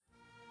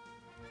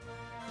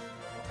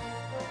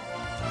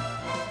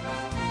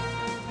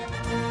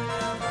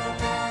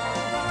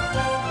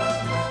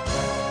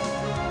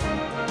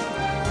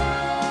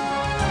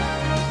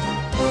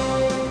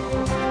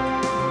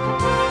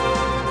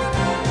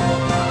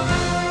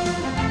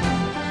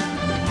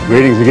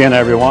Greetings again,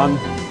 everyone.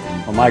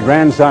 When my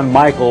grandson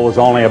Michael was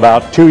only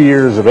about 2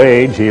 years of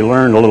age, he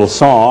learned a little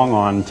song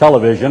on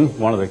television,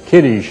 one of the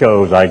kiddie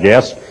shows, I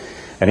guess,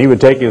 and he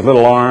would take his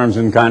little arms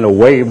and kind of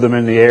wave them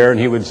in the air, and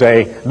he would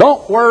say,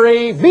 "Don't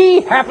worry, be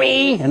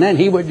happy," and then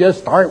he would just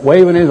start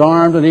waving his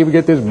arms, and he would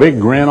get this big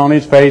grin on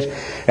his face,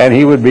 and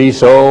he would be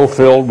so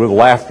filled with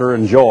laughter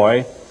and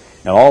joy,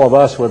 and all of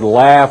us would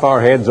laugh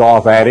our heads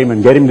off at him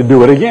and get him to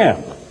do it again.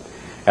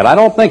 And I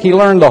don't think he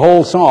learned the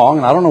whole song,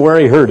 and I don't know where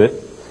he heard it,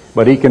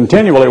 but he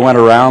continually went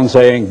around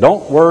saying,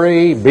 "Don't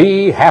worry,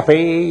 be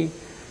happy."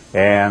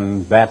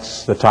 And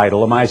that's the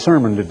title of my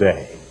sermon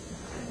today.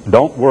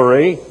 Don't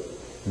worry,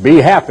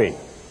 be happy.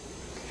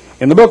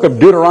 In the book of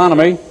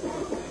Deuteronomy,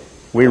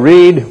 we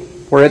read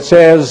where it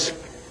says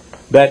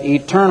that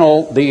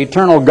the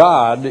eternal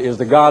God is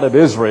the God of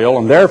Israel,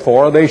 and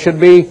therefore they should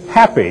be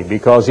happy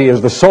because He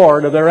is the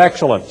sword of their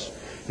excellence.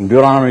 In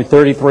Deuteronomy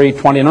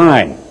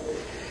 33:29.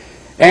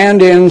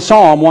 And in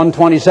Psalm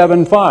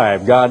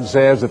 127:5, God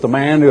says that the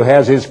man who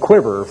has his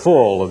quiver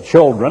full of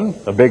children,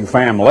 a big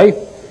family,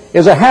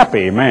 is a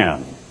happy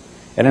man.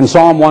 And in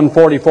Psalm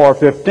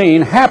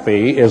 144:15,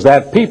 happy is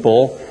that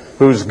people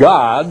whose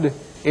God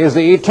is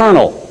the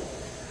eternal.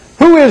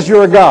 Who is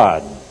your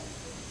God?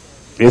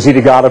 Is He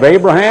the God of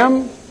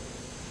Abraham?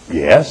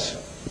 Yes.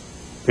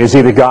 Is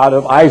He the God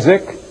of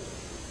Isaac?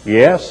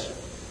 Yes.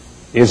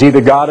 Is He the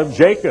God of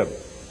Jacob?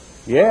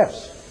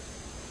 Yes.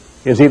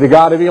 Is He the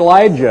God of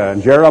Elijah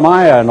and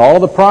Jeremiah and all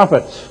the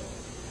prophets?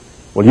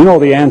 Well, you know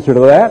the answer to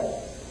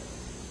that.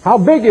 How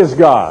big is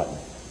God?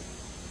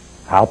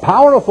 How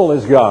powerful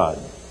is God?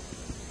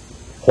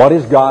 What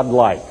is God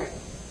like?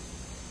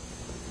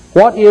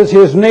 What is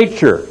His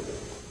nature?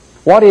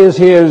 What is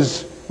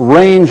His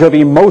range of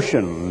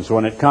emotions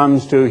when it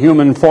comes to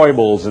human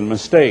foibles and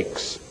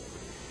mistakes?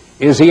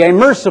 Is He a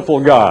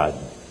merciful God?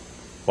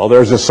 Well,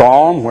 there's a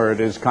psalm where it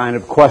is kind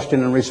of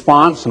question and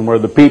response, and where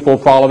the people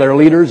follow their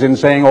leaders in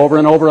saying over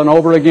and over and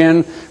over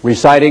again,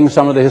 reciting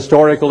some of the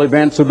historical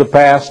events of the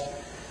past,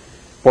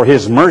 "For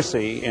His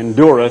mercy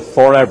endureth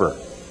forever."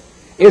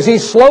 Is He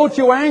slow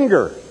to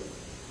anger?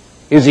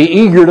 Is He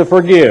eager to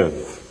forgive?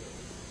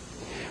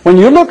 When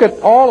you look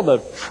at all of the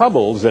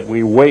troubles that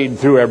we wade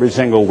through every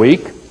single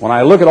week, when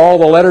I look at all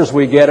the letters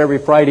we get every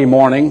Friday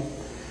morning,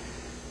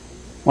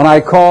 when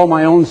I call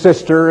my own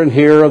sister and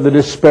hear of the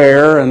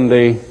despair and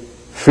the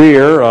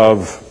fear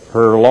of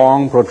her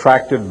long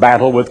protracted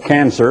battle with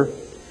cancer,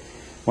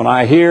 when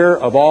I hear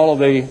of all of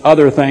the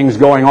other things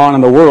going on in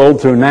the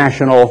world through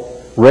national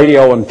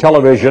radio and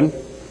television,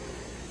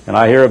 and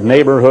I hear of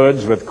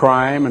neighborhoods with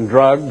crime and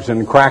drugs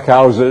and crack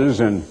houses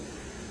and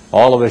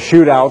all of the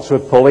shootouts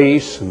with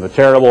police and the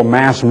terrible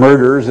mass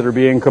murders that are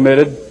being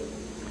committed,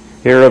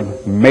 hear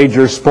of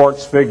major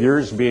sports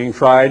figures being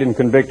tried and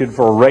convicted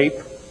for rape,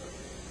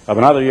 of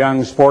another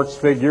young sports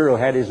figure who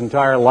had his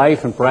entire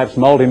life and perhaps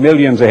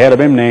multi-millions ahead of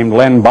him, named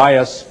Len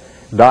Bias,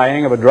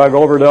 dying of a drug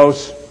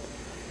overdose.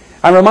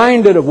 I'm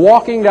reminded of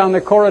walking down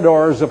the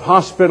corridors of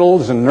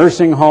hospitals and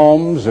nursing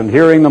homes and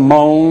hearing the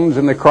moans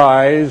and the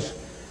cries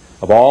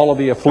of all of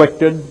the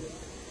afflicted,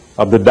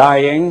 of the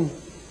dying,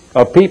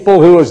 of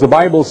people who, as the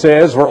Bible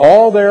says, were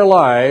all their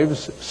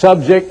lives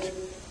subject,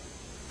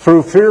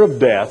 through fear of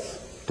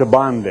death, to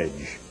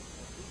bondage.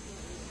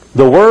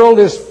 The world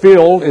is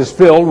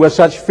filled with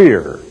such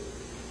fear.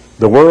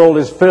 The world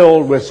is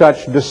filled with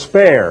such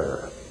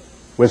despair,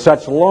 with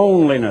such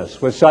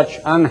loneliness, with such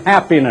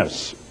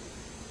unhappiness.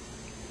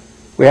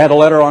 We had a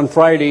letter on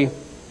Friday,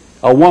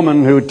 a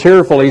woman who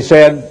tearfully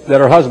said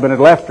that her husband had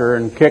left her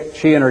and kicked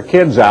she and her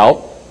kids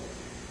out.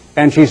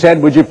 And she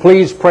said, "Would you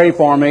please pray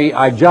for me?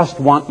 I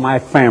just want my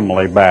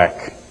family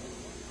back."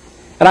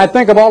 And I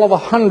think of all of the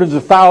hundreds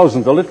of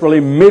thousands, the literally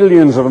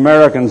millions of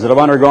Americans that have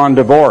undergone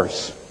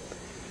divorce.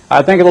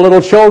 I think of the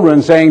little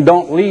children saying,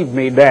 "Don't leave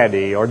me,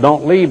 Daddy," or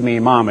 "Don't leave me,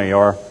 Mommy,"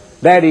 or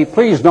 "Daddy,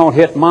 please don't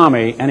hit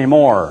Mommy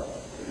anymore."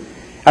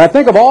 And I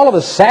think of all of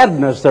the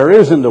sadness there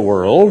is in the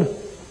world.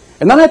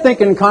 And then I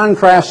think in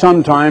contrast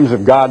sometimes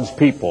of God's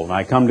people. And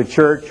I come to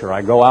church, or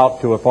I go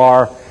out to a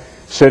far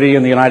city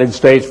in the United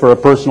States for a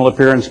personal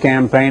appearance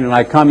campaign, and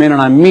I come in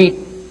and I meet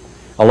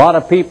a lot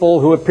of people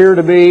who appear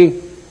to be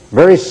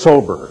very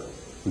sober,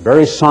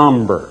 very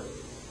somber,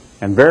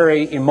 and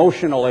very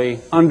emotionally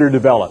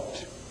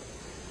underdeveloped,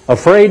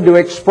 afraid to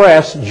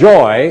express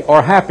joy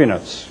or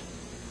happiness,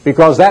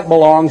 because that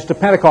belongs to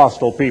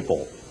Pentecostal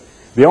people.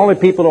 The only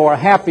people who are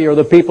happy are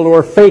the people who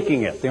are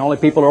faking it. The only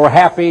people who are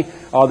happy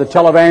are the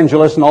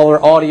televangelists and all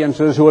their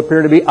audiences who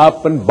appear to be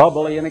up and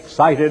bubbly and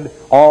excited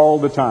all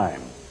the time.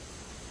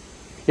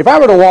 If I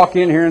were to walk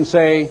in here and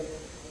say,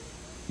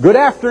 "Good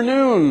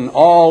afternoon,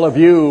 all of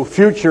you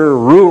future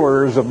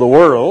rulers of the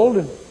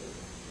world,"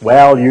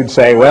 well, you'd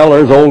say, "Well,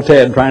 there's old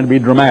Ted trying to be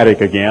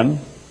dramatic again."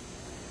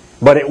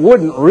 But it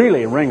wouldn't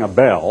really ring a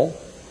bell.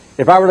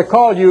 If I were to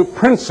call you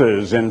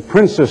princes and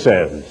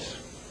princesses,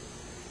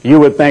 you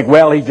would think,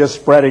 well, he's just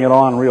spreading it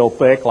on real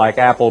thick like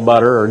apple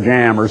butter or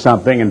jam or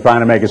something and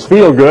trying to make us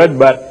feel good,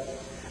 but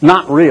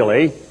not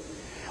really.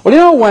 Well, you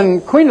know,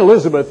 when Queen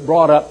Elizabeth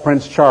brought up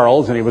Prince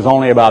Charles, and he was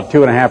only about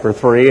 2.5 or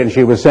 3, and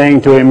she was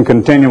saying to him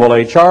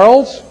continually,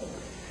 "Charles,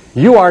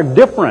 you are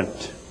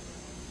different.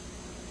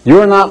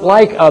 You're not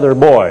like other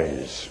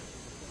boys.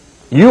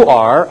 You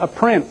are a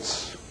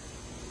prince.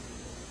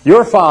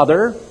 Your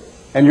father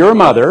and your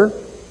mother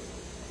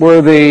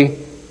were the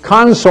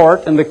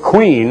consort and the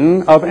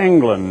queen of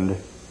England,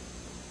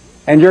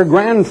 and your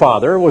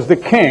grandfather was the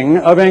king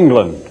of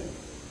England.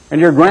 And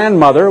your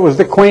grandmother was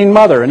the Queen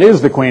Mother, and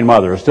is the Queen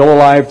Mother, still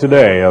alive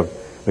today, of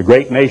the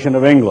great nation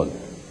of England."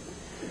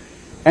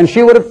 And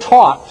she would have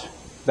taught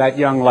that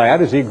young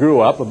lad as he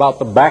grew up about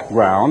the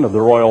background of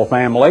the royal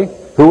family,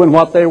 who and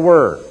what they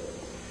were,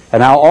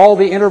 and how all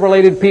the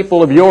interrelated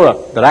people of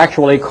Europe that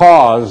actually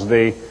caused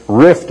the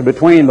rift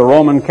between the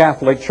Roman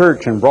Catholic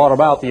Church and brought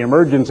about the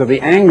emergence of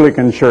the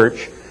Anglican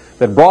Church,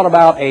 that brought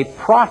about a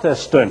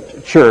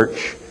Protestant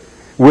church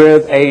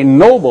with a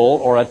noble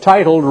or a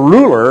titled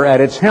ruler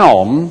at its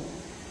helm,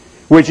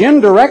 which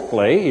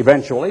indirectly,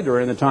 eventually,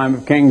 during the time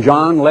of King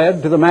John,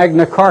 led to the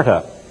Magna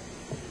Carta,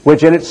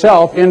 which in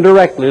itself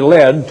indirectly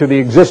led to the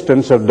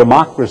existence of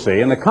democracy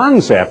and the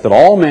concept that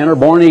all men are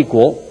born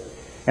equal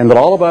and that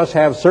all of us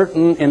have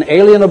certain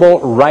inalienable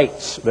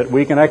rights that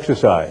we can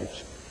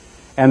exercise.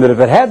 And that if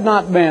it had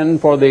not been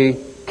for the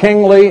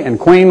kingly and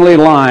queenly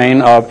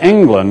line of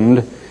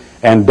England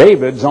and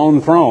David's own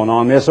throne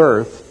on this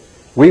earth,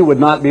 we would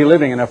not be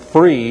living in a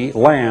free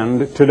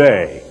land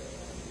today.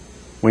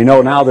 We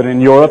know now that in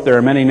Europe there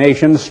are many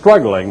nations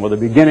struggling with the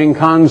beginning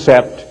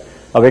concept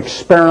of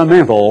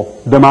experimental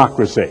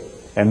democracy,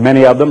 and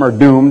many of them are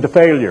doomed to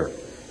failure,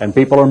 and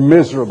people are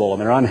miserable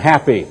and they're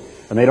unhappy,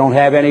 and they don't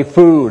have any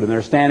food, and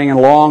they're standing in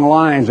long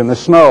lines in the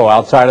snow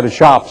outside of the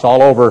shops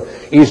all over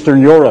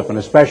Eastern Europe, and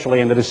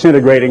especially in the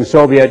disintegrating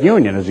Soviet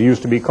Union, as it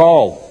used to be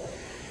called.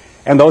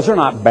 And those are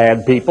not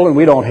bad people, and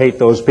we don't hate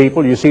those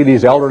people. You see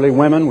these elderly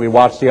women we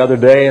watched the other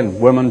day, and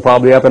women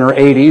probably up in her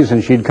 80s,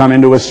 and she'd come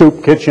into a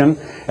soup kitchen,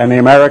 and the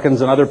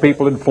Americans and other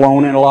people had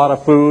flown in a lot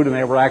of food, and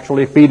they were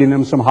actually feeding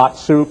them some hot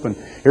soup, and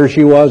here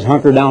she was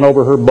hunkered down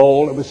over her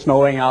bowl. It was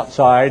snowing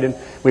outside, and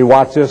we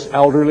watched this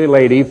elderly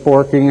lady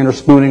forking and or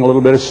spooning a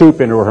little bit of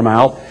soup into her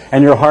mouth,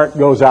 and your heart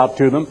goes out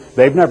to them.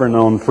 They've never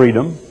known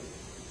freedom.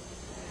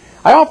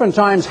 I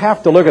oftentimes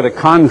have to look at the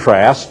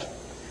contrast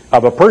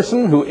of a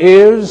person who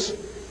is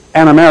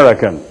an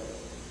American.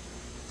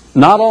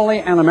 Not only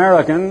an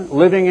American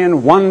living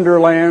in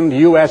Wonderland,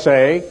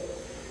 USA,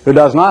 who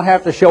does not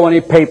have to show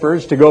any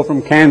papers to go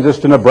from Kansas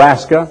to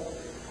Nebraska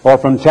or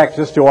from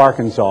Texas to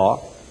Arkansas,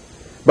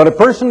 but a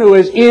person who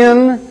is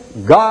in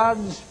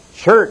God's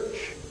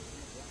church.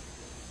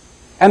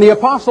 And the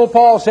Apostle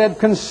Paul said,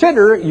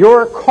 "Consider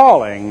your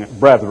calling,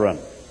 brethren."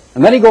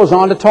 And then he goes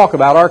on to talk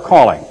about our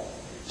calling.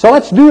 So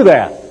let's do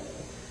that.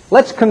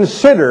 Let's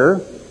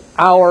consider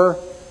our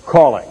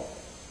calling.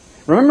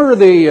 Remember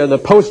the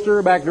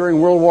poster back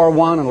during World War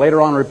I and later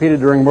on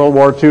repeated during World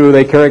War II?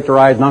 They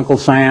characterized Uncle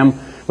Sam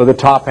with a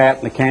top hat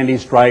and the candy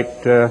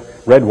striped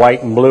red,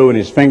 white, and blue, and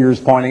his fingers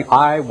pointing,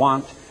 "I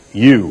want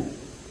you."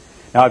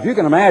 Now, if you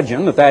can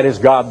imagine that that is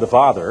God the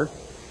Father,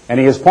 and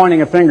He is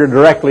pointing a finger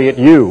directly at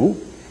you,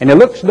 and He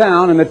looks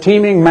down in the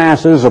teeming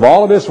masses of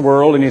all of this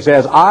world, and He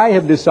says, "I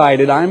have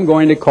decided I'm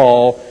going to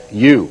call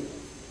you."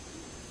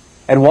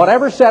 And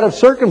whatever set of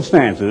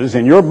circumstances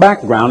in your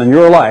background, in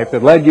your life,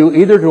 that led you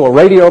either to a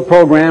radio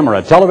program or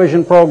a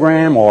television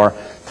program or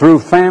through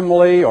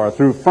family or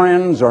through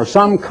friends or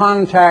some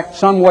contact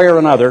some way or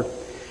another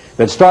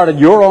that started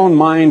your own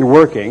mind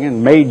working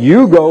and made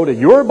you go to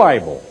your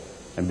Bible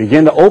and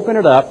begin to open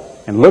it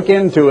up and look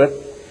into it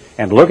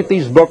and look at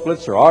these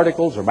booklets or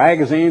articles or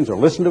magazines or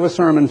listen to a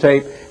sermon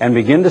tape and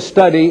begin to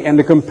study and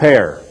to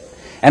compare.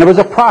 And it was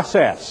a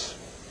process.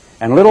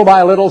 And little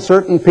by little,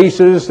 certain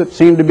pieces that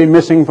seemed to be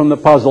missing from the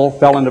puzzle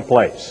fell into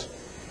place.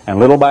 And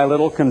little by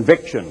little,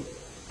 conviction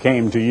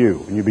came to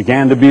you. And you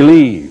began to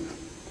believe.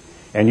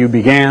 And you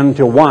began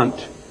to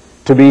want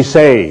to be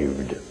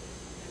saved.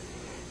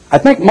 I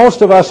think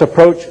most of us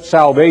approach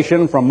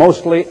salvation from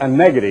mostly a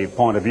negative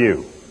point of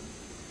view.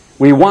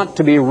 We want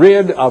to be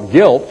rid of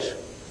guilt.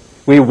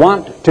 We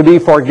want to be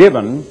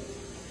forgiven.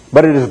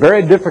 But it is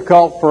very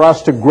difficult for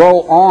us to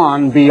grow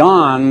on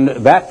beyond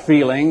that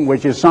feeling,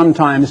 which is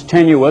sometimes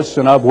tenuous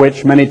and of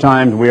which many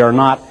times we are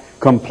not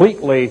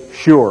completely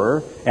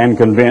sure and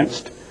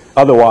convinced.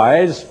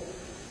 Otherwise,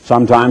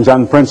 sometimes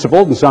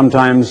unprincipled and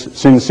sometimes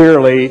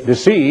sincerely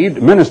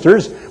deceived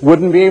ministers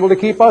wouldn't be able to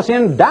keep us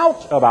in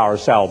doubt of our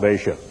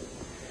salvation.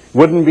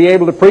 Wouldn't be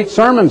able to preach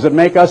sermons that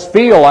make us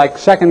feel like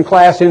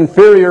second-class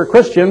inferior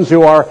Christians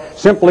who are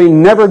simply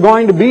never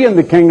going to be in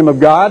the kingdom of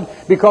God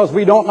because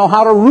we don't know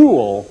how to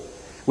rule.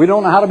 We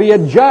don't know how to be a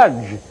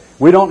judge.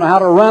 We don't know how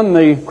to run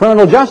the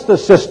criminal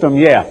justice system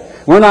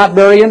yet. We're not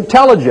very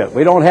intelligent.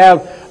 We don't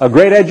have a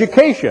great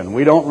education.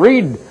 We don't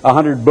read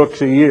 100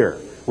 books a year.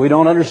 We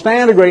don't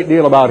understand a great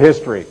deal about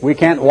history. We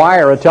can't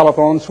wire a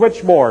telephone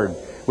switchboard.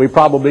 We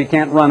probably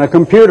can't run a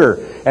computer.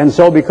 And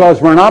so because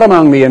we're not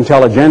among the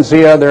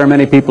intelligentsia, there are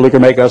many people who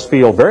can make us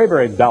feel very,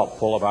 very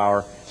doubtful of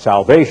our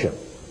salvation.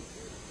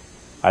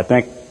 I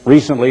think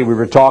recently we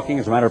were talking,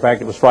 as a matter of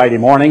fact, it was Friday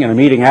morning in a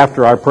meeting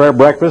after our prayer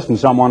breakfast, and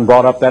someone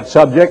brought up that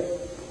subject.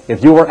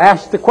 If you were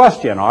asked the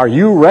question, are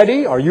you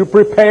ready? Are you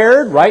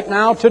prepared right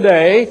now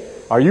today?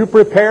 Are you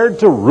prepared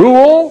to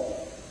rule?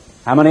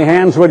 How many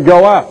hands would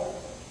go up?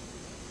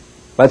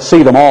 Let's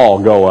see them all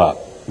go up,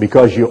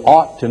 because you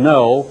ought to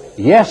know,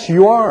 yes,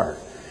 you are.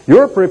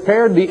 You're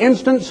prepared the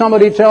instant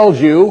somebody tells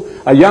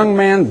you a young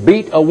man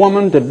beat a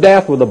woman to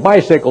death with a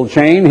bicycle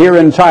chain here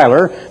in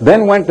Tyler,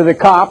 then went to the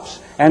cops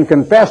and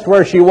confessed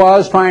where she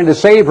was, trying to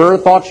save her,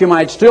 thought she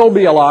might still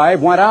be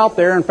alive, went out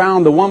there and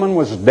found the woman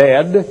was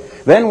dead,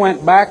 then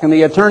went back and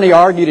the attorney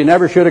argued he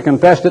never should have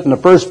confessed it in the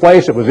first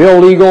place. It was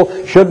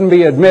illegal, shouldn't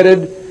be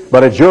admitted,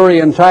 but a jury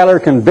in Tyler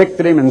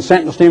convicted him and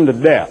sentenced him to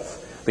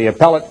death. The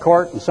appellate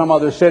court in some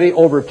other city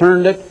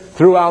overturned it,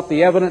 threw out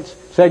the evidence,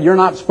 said you're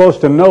not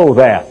supposed to know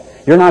that.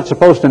 You're not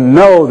supposed to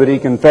know that he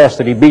confessed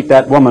that he beat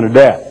that woman to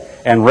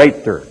death and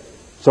raped her.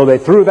 So they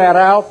threw that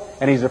out,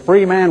 and he's a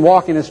free man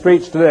walking the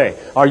streets today.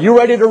 Are you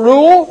ready to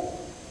rule?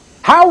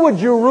 How would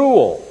you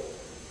rule?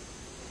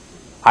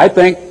 I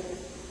think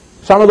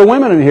some of the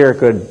women in here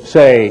could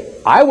say,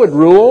 I would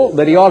rule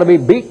that he ought to be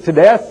beat to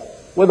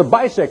death with a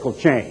bicycle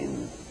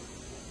chain.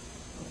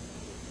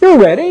 You're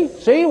ready.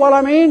 See what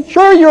I mean?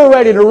 Sure, you're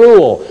ready to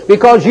rule,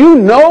 because you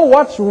know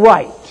what's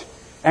right.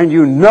 And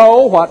you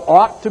know what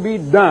ought to be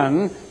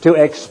done to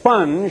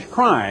expunge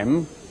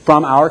crime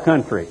from our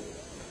country,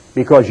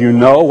 because you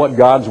know what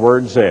God's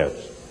Word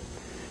says.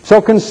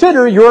 So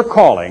consider your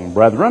calling,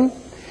 brethren.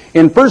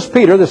 In 1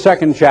 Peter, the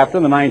 2nd chapter,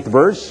 the 9th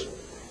verse,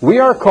 we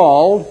are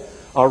called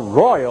a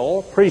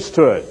royal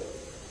priesthood.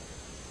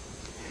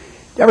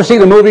 Did you ever see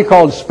the movie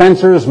called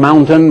Spencer's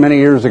Mountain many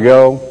years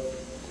ago?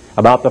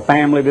 About the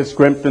family that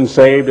scrimped and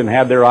saved and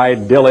had their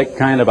idyllic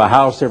kind of a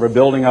house they were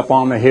building up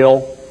on the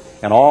hill,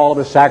 and all of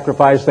the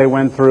sacrifice they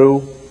went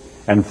through.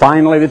 And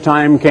finally the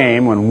time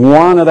came when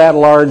one of that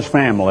large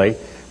family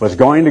was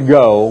going to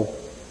go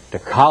to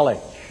college.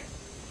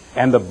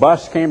 And the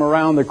bus came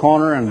around the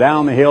corner and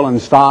down the hill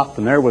and stopped,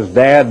 and there was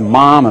Dad and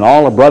Mom and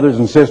all the brothers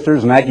and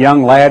sisters, and that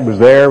young lad was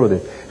there with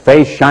his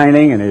face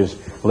shining and his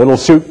little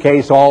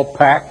suitcase all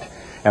packed.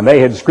 And they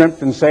had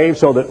scrimped and saved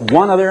so that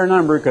one of their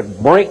number could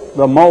break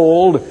the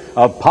mold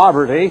of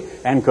poverty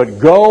and could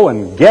go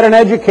and get an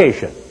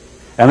education.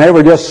 And they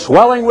were just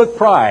swelling with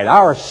pride.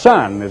 Our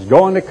son is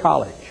going to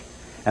college.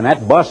 And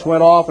that bus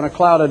went off in a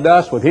cloud of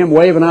dust with him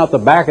waving out the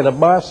back of the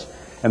bus.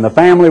 And the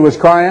family was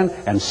crying,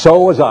 and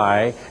so was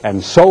I,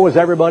 and so was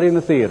everybody in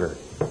the theater.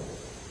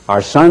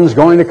 Our son's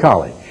going to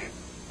college.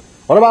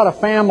 What about a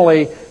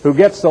family who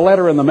gets the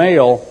letter in the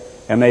mail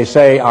and they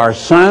say, our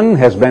son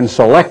has been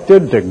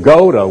selected to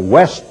go to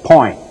West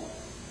Point?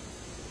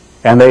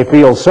 And they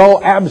feel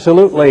so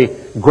absolutely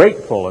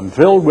grateful and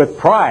filled with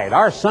pride.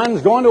 Our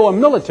son's going to a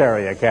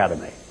military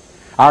academy.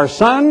 Our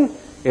son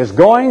is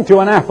going to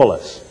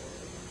Annapolis.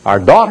 Our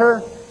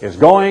daughter is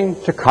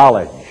going to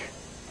college.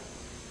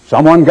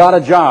 Someone got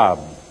a job.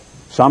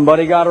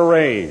 Somebody got a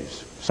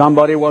raise.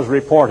 Somebody was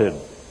reported.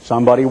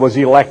 Somebody was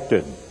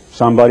elected.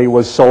 Somebody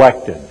was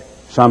selected.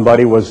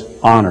 Somebody was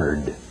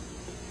honored.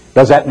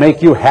 Does that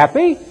make you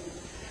happy?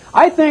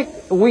 I think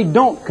we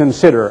don't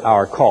consider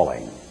our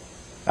calling.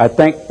 I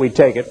think we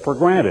take it for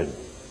granted.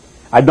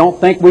 I don't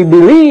think we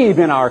believe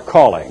in our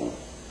calling.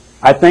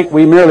 I think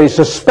we merely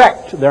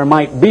suspect there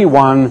might be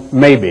one,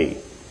 maybe.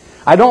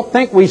 I don't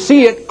think we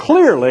see it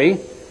clearly.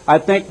 I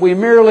think we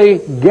merely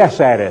guess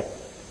at it.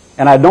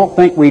 And I don't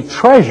think we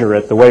treasure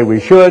it the way we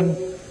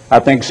should. I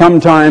think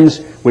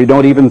sometimes we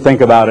don't even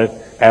think about it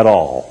at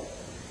all.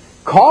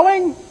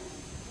 Calling?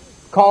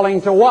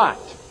 Calling to what?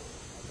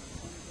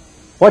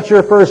 What's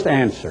your first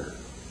answer?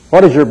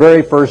 What is your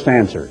very first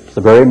answer? It's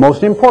the very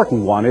most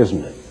important one,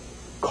 isn't it?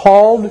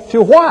 Called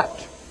to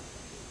what?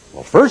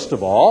 Well, first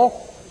of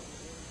all,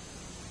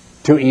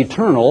 to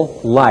eternal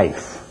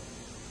life.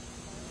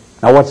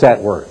 Now, what's that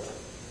worth?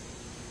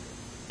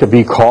 To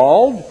be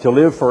called to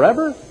live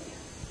forever?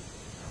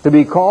 To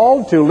be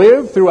called to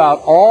live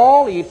throughout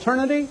all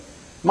eternity?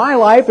 My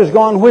life has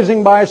gone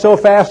whizzing by so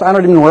fast I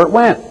don't even know where it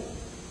went.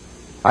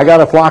 I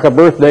got a flock of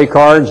birthday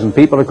cards, and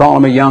people are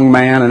calling me young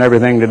man and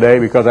everything today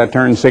because I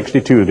turned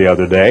 62 the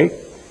other day.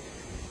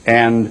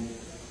 And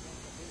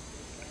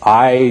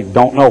I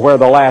don't know where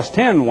the last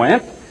 10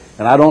 went,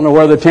 and I don't know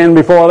where the 10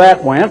 before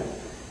that went,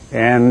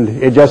 and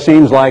it just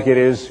seems like it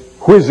is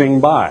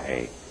whizzing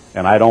by,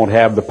 and I don't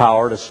have the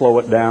power to slow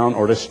it down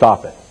or to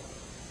stop it.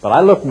 But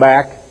I look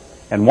back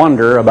and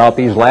wonder about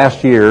these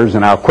last years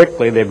and how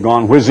quickly they've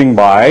gone whizzing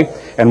by,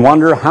 and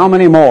wonder how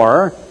many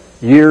more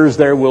years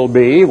there will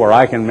be where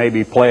I can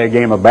maybe play a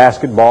game of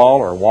basketball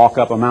or walk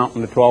up a mountain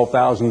to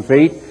 12,000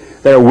 feet.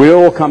 There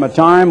will come a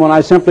time when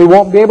I simply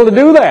won't be able to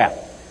do that.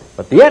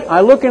 But yet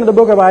I look into the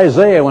book of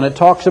Isaiah when it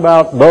talks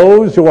about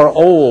those who are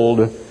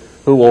old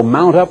who will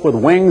mount up with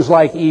wings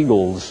like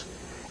eagles,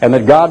 and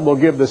that God will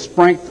give the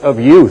strength of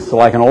youth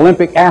like an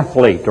Olympic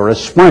athlete or a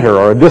sprinter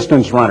or a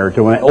distance runner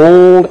to an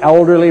old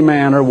elderly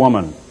man or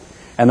woman,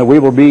 and that we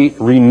will be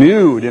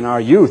renewed in our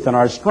youth and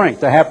our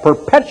strength to have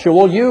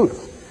perpetual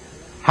youth.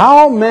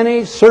 How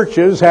many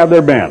searches have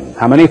there been?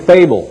 How many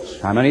fables?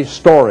 How many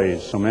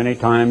stories so many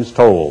times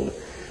told?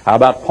 How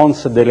about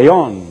Ponce de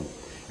Leon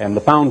and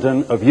the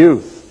Fountain of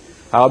Youth?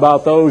 How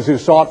about those who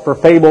sought for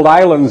fabled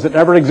islands that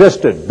never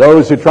existed?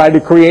 Those who tried to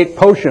create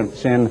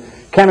potions in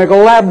chemical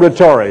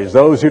laboratories?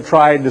 Those who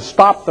tried to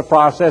stop the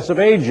process of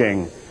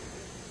aging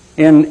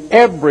in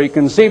every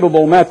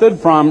conceivable method,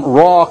 from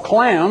raw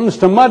clams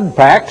to mud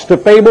packs to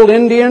fabled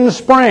Indian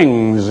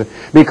springs,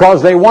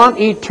 because they want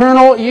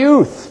eternal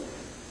youth.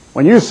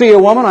 When you see a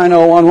woman, I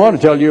know one woman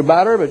to tell you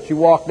about her, but you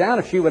walk down,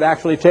 if she would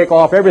actually take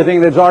off everything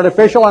that's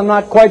artificial, I'm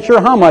not quite sure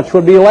how much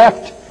would be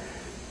left.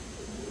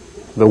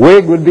 The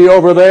wig would be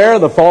over there,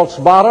 the false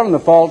bottom, the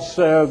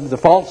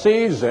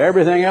falsies,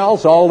 everything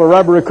else, all the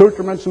rubber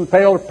accoutrements and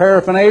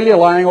paraphernalia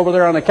lying over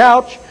there on the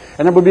couch,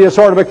 and it would be a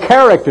sort of a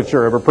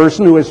caricature of a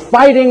person who is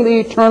fighting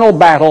the eternal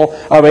battle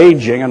of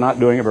aging and not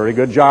doing a very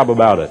good job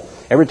about it.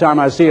 Every time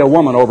I see a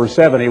woman over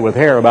 70 with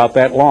hair about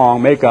that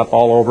long, makeup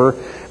all over,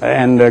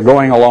 and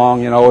going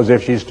along, as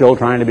if she's still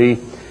trying to be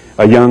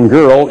a young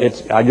girl,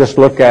 I just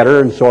look at her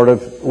and sort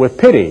of with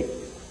pity.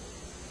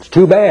 It's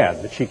too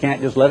bad that she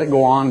can't just let it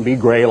go on and be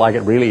gray like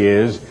it really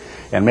is,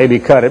 and maybe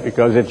cut it,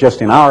 because it's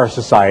just in our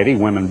society,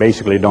 women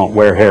basically don't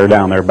wear hair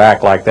down their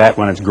back like that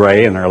when it's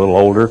gray and they're a little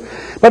older.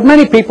 But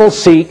many people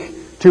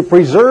seek to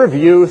preserve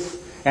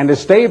youth and to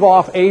stave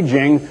off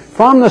aging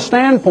from the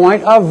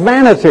standpoint of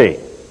vanity.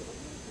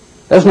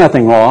 There's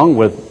nothing wrong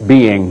with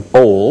being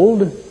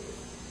old.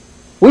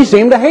 We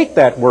seem to hate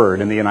that word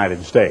in the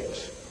United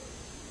States.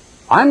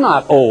 I'm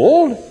not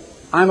old.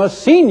 I'm a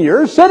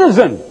senior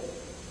citizen.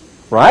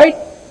 Right?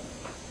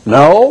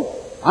 No,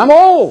 I'm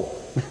old.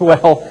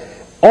 Well,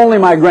 only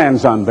my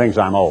grandson thinks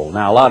I'm old.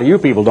 Now, a lot of you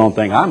people don't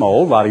think I'm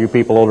old. A lot of you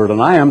people older than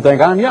I am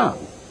think I'm young.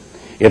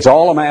 It's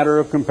all a matter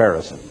of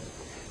comparison.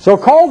 So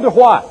called to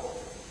what?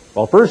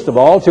 Well, first of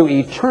all, to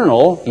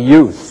eternal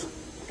youth.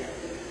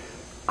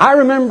 I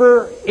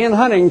remember in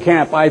hunting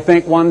camp, I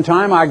think one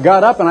time I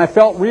got up and I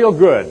felt real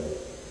good.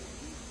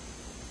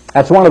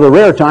 That's one of the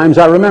rare times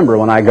I remember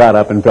when I got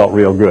up and felt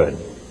real good.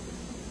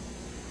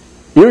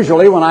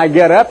 Usually when I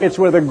get up, it's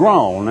with a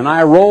groan, and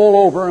I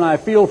roll over and I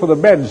feel for the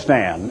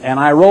bedstand, and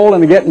I roll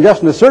and get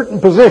just in a certain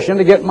position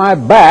to get my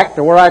back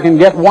to where I can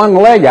get one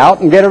leg out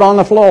and get it on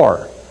the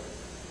floor.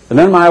 And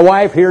then my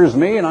wife hears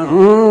me, and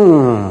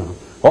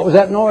what was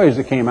that noise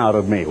that came out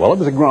of me? Well, it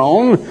was a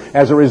groan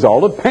as a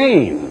result of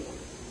pain.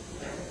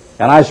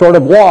 And I sort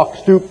of walk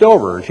stooped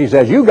over. She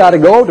says, "You got to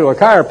go to a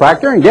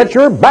chiropractor and get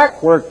your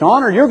back worked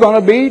on, or you're going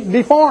to be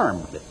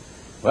deformed."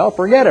 Well,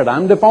 forget it.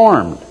 I'm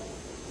deformed.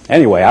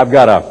 Anyway, I've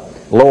got a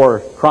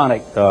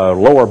chronic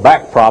lower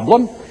back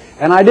problem,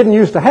 and I didn't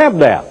used to have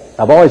that.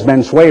 I've always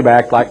been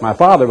swayback like my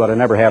father, but I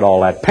never had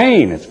all that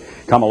pain. It's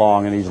come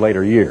along in these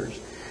later years.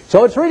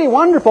 So it's really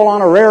wonderful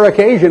on a rare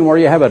occasion where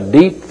you have a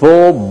deep,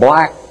 full,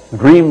 black,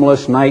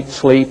 dreamless night's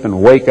sleep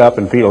and wake up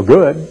and feel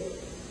good.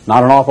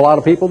 Not an awful lot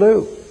of people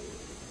do.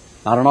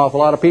 Not an awful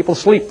lot of people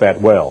sleep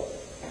that well.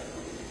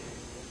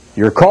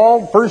 You're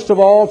called, first of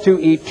all, to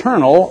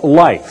eternal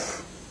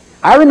life.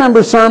 I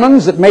remember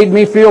sermons that made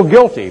me feel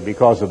guilty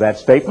because of that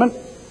statement.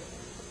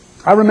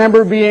 I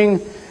remember being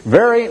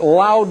very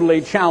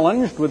loudly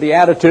challenged with the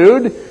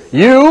attitude,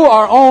 "You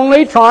are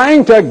only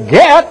trying to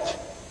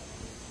get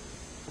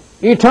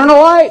eternal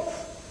life.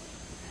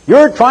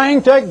 You're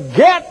trying to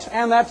get,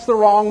 and that's the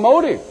wrong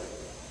motive.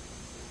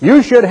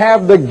 You should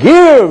have the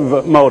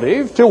give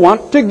motive to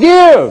want to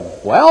give."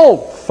 Well,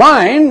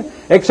 fine,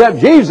 except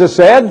Jesus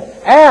said,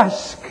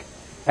 "Ask,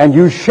 and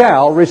you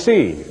shall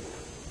receive."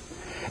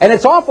 And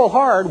it's awful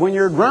hard when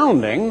you're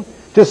drowning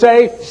to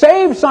say,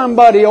 "Save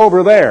somebody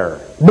over there."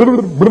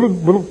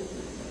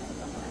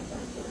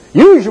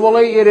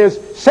 Usually it is,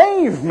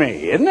 "Save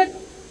me," isn't it?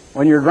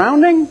 When you're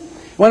drowning.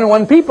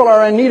 When people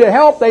are in need of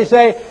help, they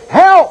say,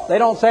 "Help." They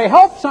don't say,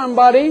 "Help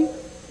somebody."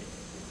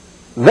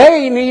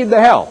 They need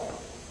the help.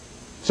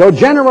 So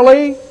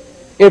generally,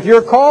 if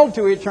you're called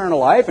to eternal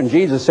life, and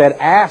Jesus said,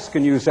 "Ask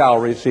and you shall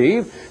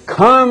receive.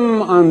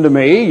 Come unto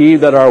me, ye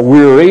that are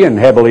weary and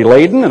heavily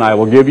laden, and I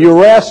will give you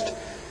rest.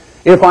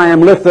 If I am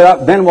lifted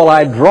up, then will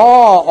I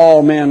draw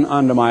all men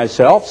unto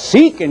myself.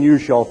 Seek, and you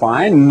shall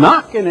find.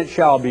 Knock, and it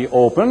shall be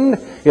opened."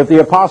 If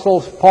the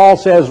Apostle Paul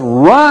says,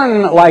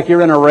 "Run like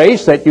you're in a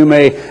race that you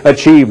may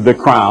achieve the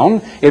crown,"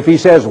 if he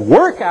says,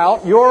 "Work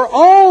out your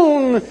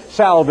own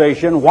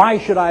salvation," why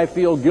should I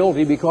feel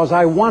guilty because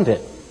I want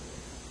it?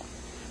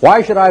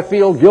 Why should I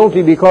feel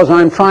guilty because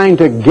I'm trying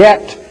to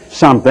get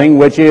something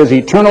which is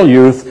eternal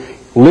youth,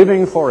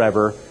 living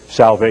forever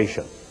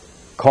salvation?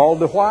 Called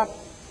to what?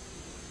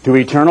 To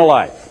eternal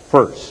life,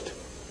 first.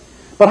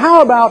 But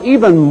how about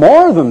even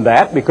more than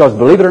that? Because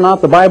believe it or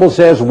not, the Bible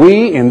says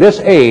we in this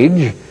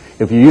age,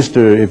 if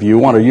you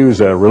want to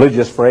use a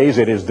religious phrase,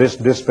 it is this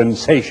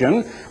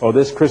dispensation or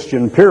this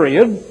Christian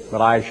period,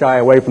 but I shy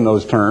away from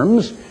those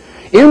terms.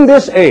 In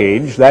this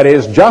age, that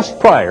is just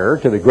prior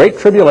to the Great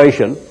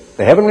Tribulation,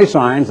 the heavenly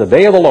signs, the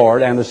day of the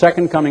Lord, and the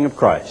second coming of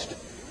Christ.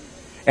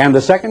 And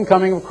the second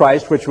coming of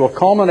Christ, which will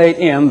culminate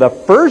in the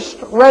first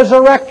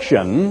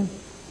resurrection.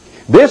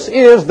 This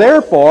is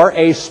therefore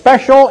a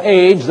special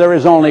age. There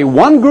is only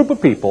one group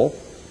of people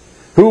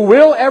who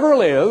will ever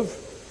live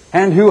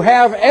and who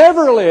have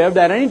ever lived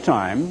at any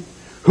time,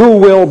 who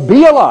will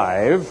be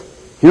alive,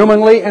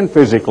 humanly and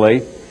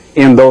physically,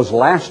 in those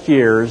last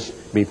years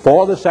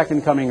before the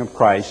second coming of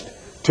Christ,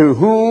 to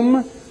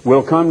whom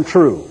will come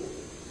true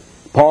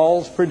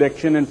Paul's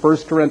prediction in 1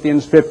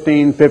 Corinthians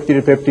 15, 50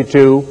 to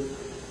 52,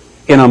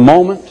 in a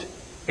moment,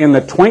 in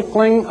the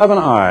twinkling of an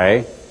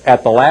eye,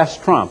 at the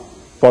last trump,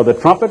 for the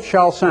trumpet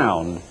shall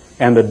sound,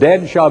 and the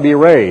dead shall be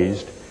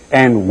raised,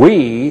 and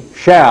we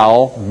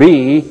shall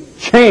be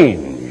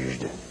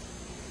changed.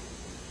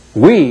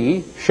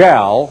 We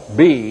shall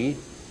be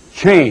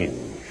changed.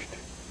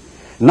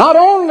 Not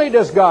only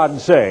does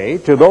God say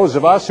to those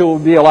of us who will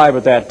be alive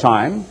at that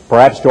time,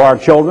 perhaps to our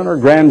children or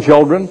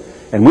grandchildren,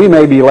 and we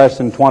may be less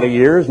than 20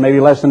 years, maybe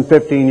less than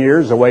 15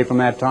 years away from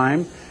that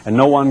time, and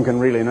no one can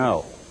really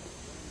know.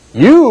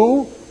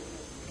 You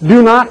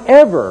do not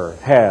ever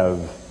have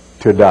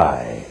to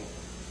die.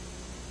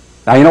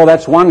 Now, you know,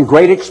 that's one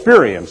great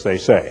experience, they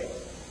say.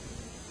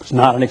 It's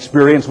not an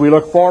experience we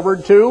look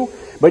forward to,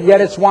 but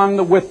yet it's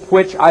one with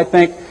which I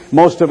think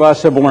most of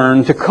us have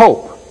learned to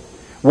cope.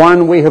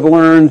 One we have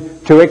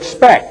learned to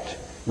expect.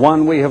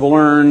 One we have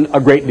learned a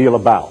great deal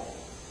about.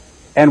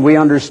 And we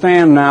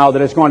understand now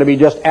that it's going to be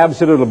just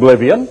absolute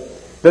oblivion,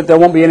 that there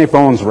won't be any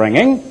phones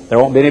ringing, there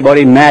won't be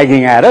anybody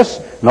nagging at us,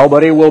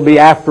 nobody will be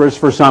after us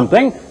for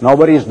something,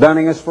 nobody's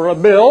dunning us for a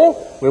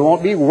bill, we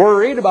won't be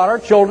worried about our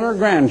children or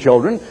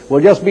grandchildren,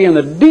 we'll just be in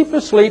the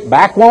deepest sleep,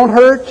 back won't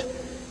hurt,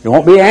 you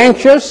won't be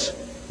anxious,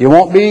 you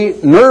won't be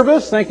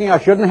nervous, thinking I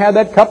shouldn't have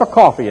that cup of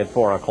coffee at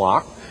 4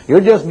 o'clock.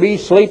 You'll just be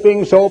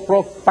sleeping so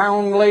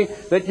profoundly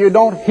that you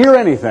don't hear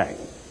anything.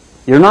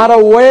 You're not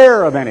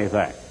aware of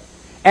anything.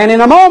 And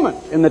in a moment,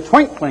 in the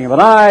twinkling of an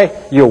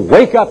eye, you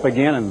wake up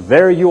again and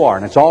there you are.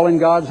 And it's all in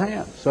God's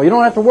hands. So you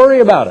don't have to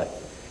worry about it.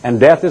 And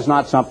death is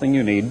not something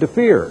you need to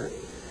fear.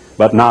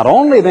 But not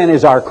only then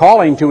is our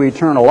calling to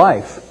eternal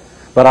life,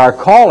 but our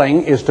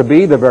calling is to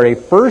be the very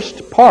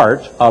first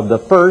part of the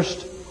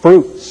first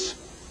fruits.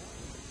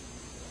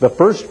 The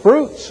first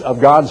fruits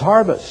of God's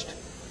harvest.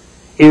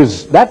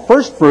 Is that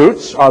first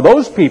fruits are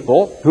those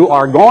people who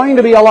are going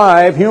to be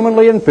alive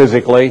humanly and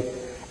physically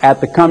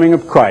at the coming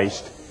of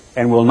Christ,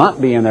 and will not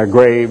be in their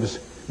graves,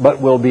 but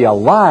will be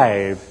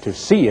alive to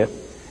see it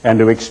and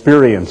to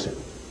experience it.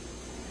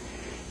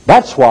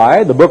 That's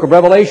why the book of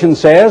Revelation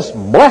says,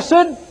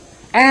 "Blessed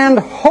and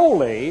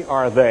holy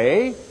are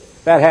they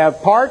that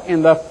have part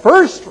in the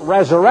first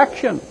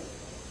resurrection."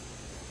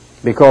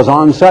 Because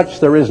on such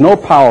there is no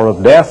power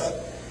of death.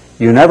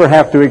 You never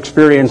have to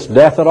experience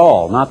death at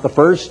all. Not the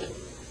first,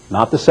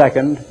 not the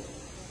second,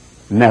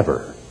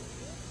 never.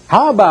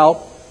 How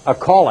about a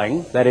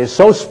calling that is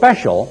so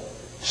special,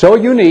 so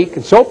unique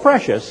and so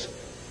precious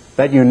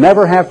that you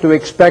never have to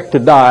expect to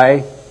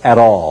die at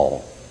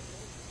all?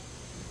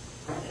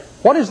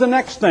 What is the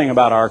next thing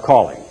about our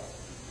calling?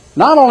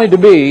 Not only to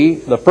be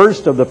the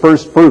first of the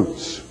first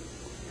fruits,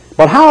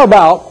 but how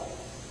about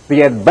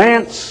the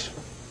advance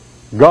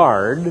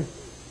guard,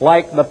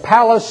 like the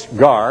palace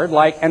guard,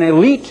 like an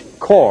elite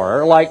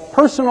corps, like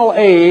personal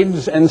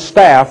aides and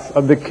staff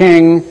of the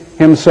king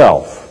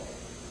himself?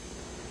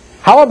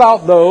 How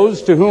about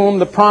those to whom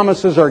the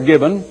promises are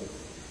given,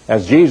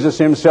 as Jesus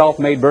himself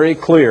made very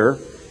clear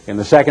in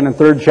the 2nd and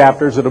 3rd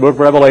chapters of the book of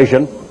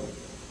Revelation,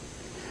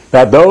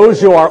 that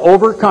those who are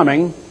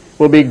overcoming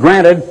will be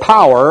granted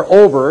power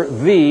over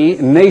the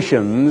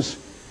nations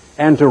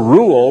and to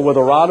rule with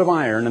a rod of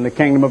iron in the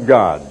kingdom of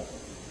God.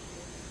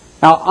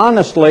 Now,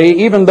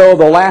 honestly, even though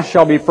the last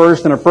shall be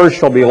first and the first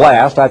shall be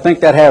last, I think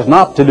that has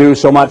not to do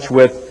so much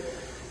with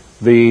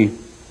the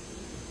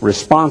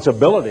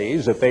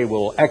responsibilities that they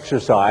will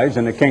exercise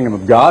in the kingdom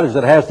of God as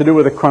it has to do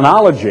with the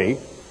chronology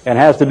and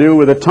has to do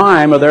with the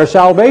time of their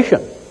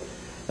salvation.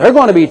 There are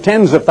going to be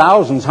tens of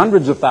thousands,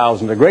 hundreds of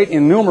thousands, a great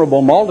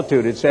innumerable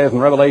multitude, it says in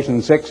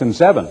Revelation 6 and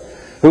 7,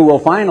 who will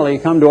finally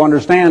come to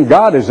understand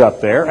God is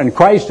up there and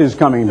Christ is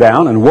coming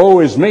down, and woe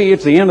is me,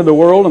 it's the end of the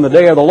world and the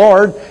day of the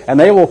Lord, and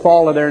they will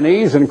fall to their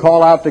knees and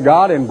call out to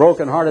God in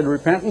broken-hearted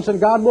repentance,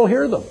 and God will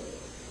hear them.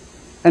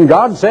 And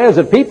God says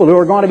that people who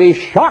are going to be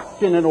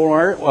shocked in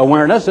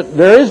awareness that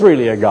there is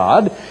really a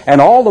God, and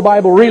all the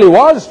Bible really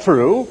was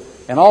true,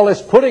 and all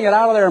this putting it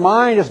out of their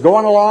mind, just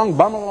going along,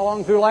 bumbling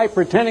along through life,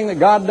 pretending that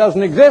God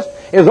doesn't exist,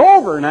 is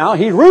over now.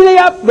 He's really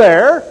up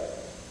there.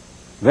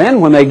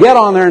 Then when they get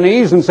on their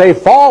knees and say,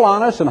 "Fall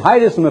on us and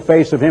hide us in the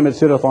face of him that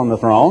sitteth on the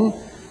throne,"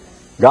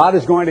 God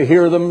is going to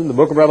hear them. The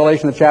book of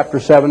Revelation, chapter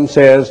 7,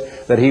 says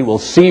that he will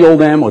seal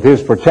them with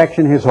his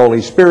protection, his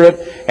Holy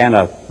Spirit, and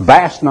a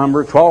vast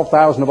number,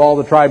 12,000 of all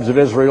the tribes of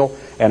Israel,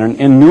 and an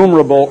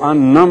innumerable,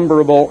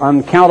 unnumberable,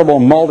 uncountable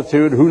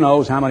multitude, who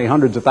knows how many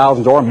hundreds of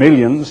thousands or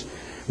millions,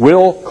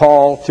 will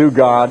call to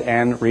God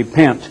and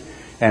repent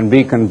and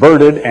be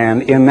converted,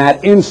 and in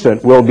that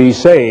instant will be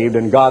saved,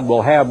 and God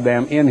will have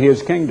them in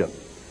his kingdom.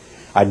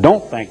 I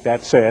don't think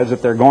that says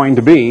that they're going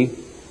to be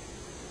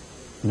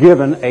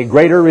given a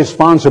greater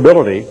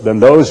responsibility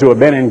than those who have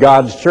been in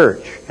God's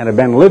church and have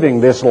been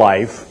living this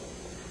life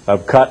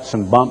of cuts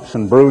and bumps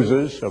and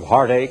bruises, of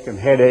heartache and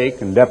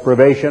headache and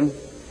deprivation,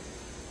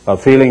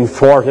 of feeling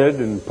thwarted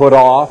and put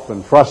off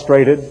and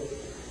frustrated,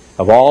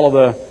 of all of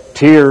the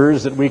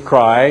tears that we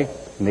cry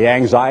and the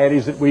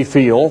anxieties that we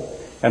feel,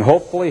 and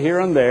hopefully here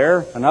and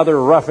there another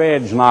rough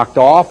edge knocked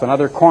off,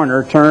 another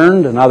corner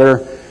turned,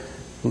 another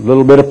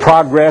little bit of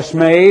progress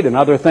made,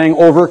 another thing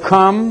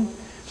overcome,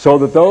 so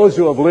that those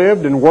who have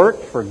lived and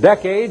worked for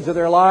decades of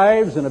their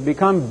lives and have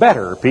become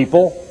better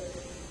people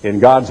in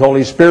God's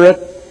Holy Spirit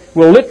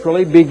will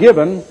literally be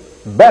given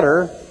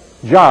better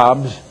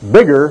jobs,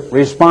 bigger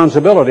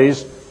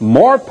responsibilities,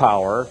 more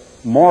power,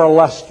 more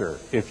luster,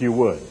 if you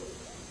would.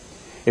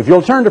 If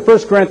you'll turn to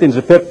 1 Corinthians,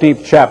 the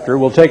 15th chapter,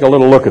 we'll take a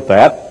little look at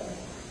that,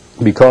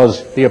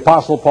 because the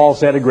Apostle Paul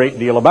said a great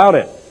deal about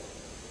it.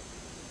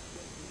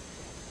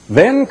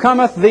 Then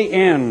cometh the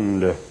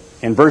end,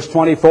 in verse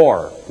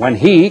 24, when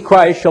he,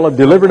 Christ, shall have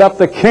delivered up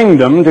the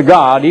kingdom to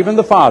God, even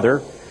the Father,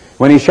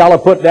 when he shall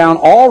have put down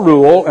all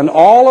rule and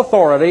all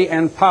authority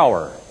and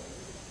power.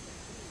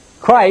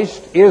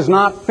 Christ is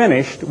not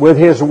finished with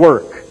his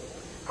work.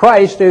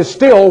 Christ is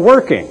still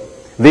working.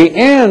 The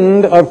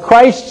end of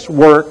Christ's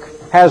work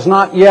has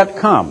not yet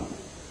come.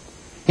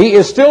 He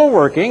is still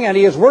working, and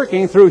he is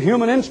working through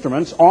human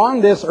instruments on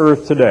this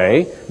earth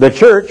today, the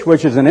church,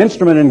 which is an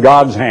instrument in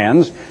God's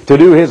hands, to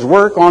do his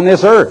work on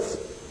this earth.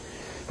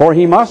 For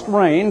he must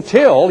reign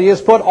till he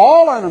has put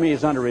all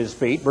enemies under his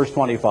feet, verse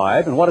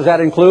 25. And what does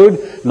that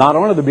include? Not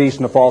only the beast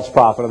and the false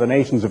prophet of the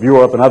nations of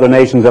Europe and other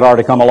nations that are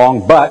to come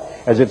along, but,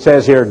 as it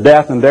says here,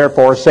 death, and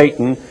therefore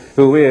Satan,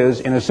 who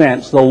is, in a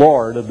sense, the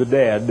Lord of the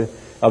dead,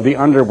 of the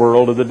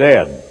underworld of the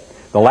dead.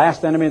 The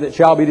last enemy that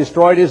shall be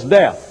destroyed is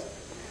death.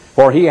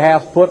 For he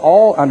hath put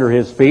all under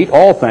his feet,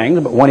 all things.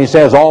 But when he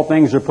says all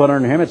things are put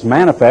under him, it's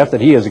manifest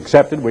that he is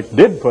accepted, which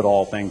did put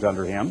all things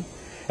under him.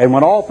 And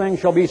when all things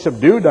shall be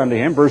subdued unto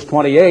him, verse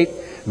 28,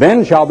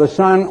 then shall the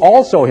Son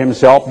also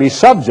himself be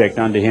subject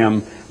unto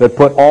him that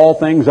put all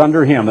things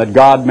under him, that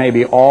God may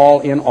be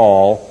all in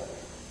all,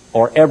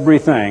 or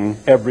everything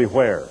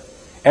everywhere.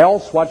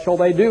 Else what shall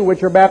they do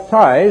which are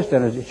baptized?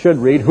 And it should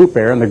read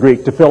huper in the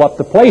Greek, to fill up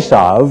the place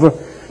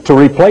of, to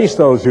replace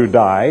those who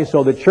die,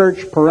 so the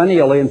church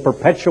perennially and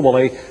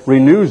perpetually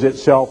renews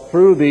itself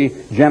through the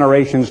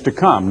generations to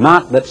come.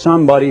 Not that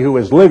somebody who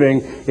is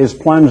living is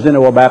plunged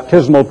into a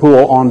baptismal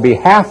pool on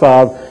behalf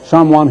of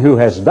someone who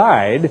has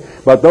died,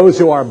 but those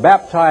who are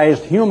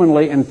baptized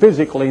humanly and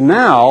physically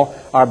now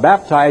are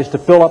baptized to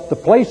fill up the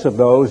place of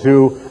those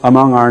who,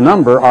 among our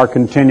number, are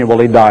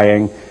continually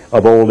dying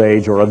of old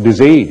age or of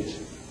disease.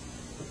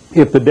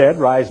 If the dead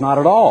rise not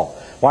at all,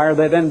 why are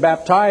they then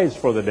baptized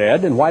for the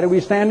dead, and why do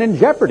we stand in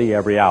jeopardy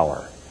every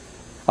hour?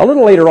 A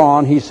little later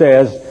on, he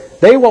says,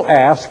 they will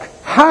ask,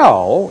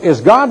 how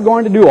is God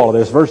going to do all of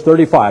this? Verse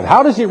 35.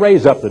 How does he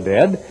raise up the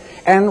dead?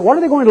 And what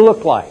are they going to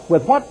look like?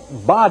 With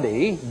what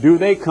body do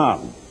they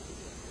come?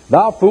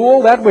 Thou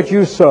fool, that which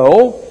you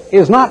sow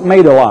is not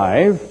made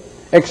alive,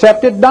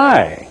 except it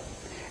die.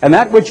 And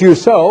that which you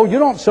sow, you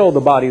don't sow the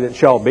body that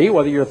shall be,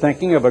 whether you're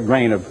thinking of a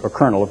grain of a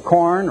kernel of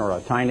corn or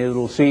a tiny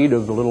little seed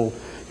of the little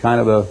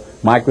kind of a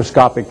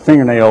microscopic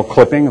fingernail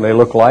clipping. They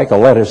look like a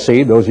lettuce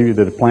seed. Those of you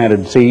that have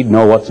planted seed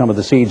know what some of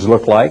the seeds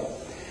look like.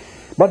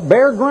 But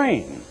bare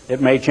grain,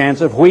 it may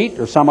chance of wheat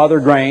or some other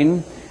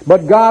grain,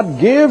 but God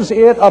gives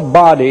it a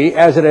body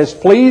as it has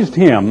pleased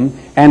him,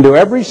 and to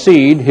every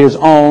seed his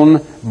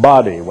own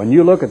body. When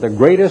you look at the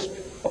greatest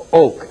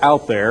oak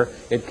out there,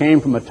 it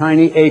came from a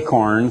tiny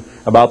acorn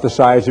about the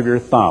size of your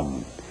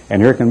thumb.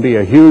 And here can be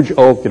a huge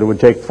oak that it would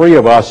take 3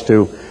 of us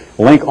to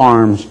link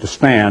arms to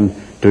stand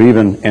to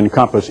even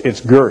encompass its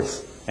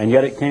girth. And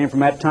yet it came from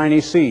that tiny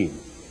seed.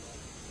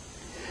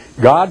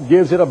 God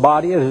gives it a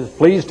body as has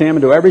pleased him,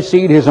 and to every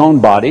seed his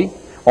own body.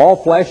 All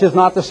flesh is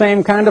not the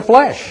same kind of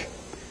flesh.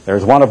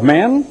 There's one of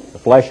men, the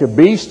flesh of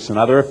beasts,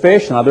 another of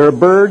fish, another of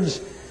birds.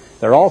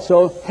 There are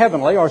also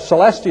heavenly or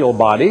celestial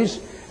bodies,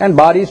 and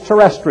bodies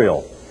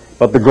terrestrial.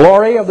 But the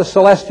glory of the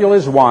celestial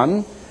is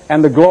one,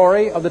 and the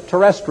glory of the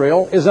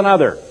terrestrial is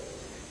another.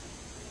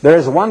 There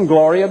is one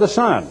glory of the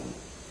sun,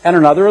 and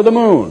another of the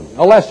moon,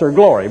 a lesser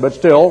glory, but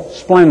still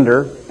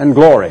splendor and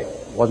glory.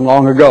 It wasn't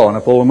long ago on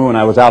a full moon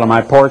I was out on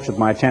my porch with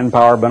my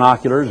 10-power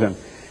binoculars and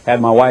had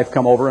my wife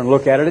come over and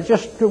look at it. It's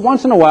just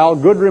once in a while,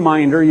 good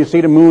reminder. You see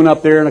the moon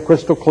up there in a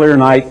crystal clear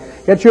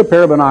night, get you a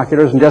pair of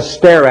binoculars and just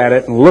stare at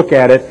it and look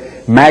at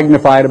it,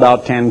 magnified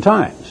about 10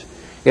 times.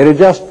 It is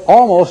just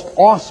almost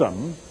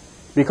awesome,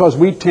 because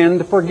we tend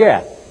to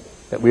forget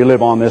that we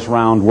live on this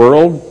round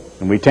world,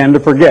 and we tend to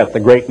forget the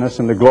greatness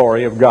and the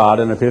glory of God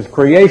and of his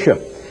creation.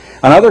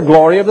 Another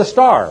glory of the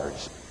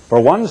stars.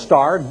 For one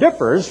star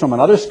differs from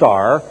another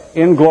star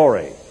in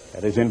glory.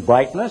 That is, in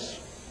brightness,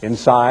 in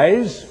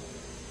size,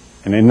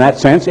 and in that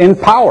sense, in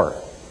power.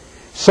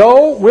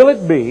 So will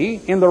it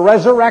be in the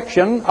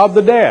resurrection of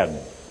the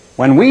dead.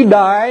 When we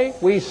die,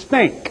 we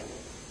stink.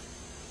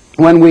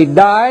 When we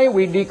die,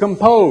 we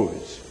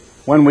decompose.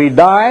 When we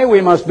die, we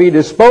must be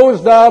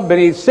disposed of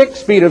beneath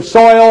 6 feet of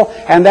soil,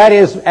 and that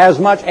is as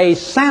much a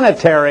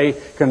sanitary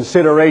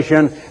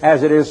consideration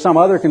as it is some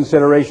other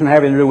consideration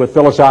having to do with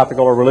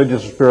philosophical or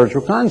religious or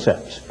spiritual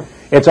concepts.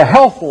 It's a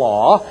health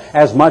law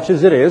as much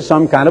as it is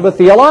some kind of a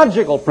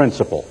theological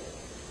principle.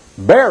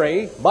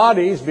 Bury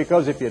bodies,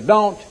 because if you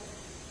don't,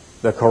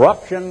 the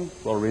corruption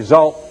will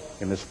result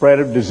in the spread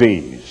of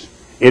disease.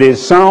 It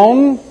is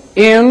sown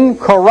in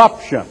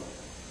corruption.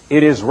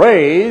 It is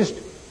raised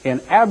in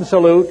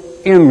absolute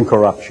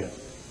incorruption.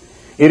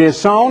 It is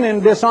sown in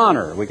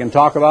dishonor. We can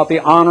talk about the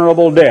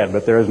honorable dead,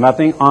 but there is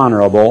nothing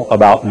honorable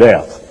about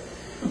death.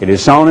 It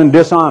is sown in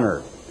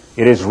dishonor.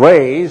 It is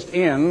raised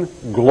in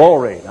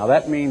glory. Now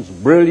that means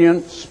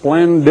brilliant,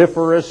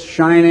 splendiferous,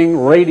 shining,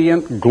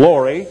 radiant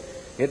glory.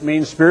 It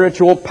means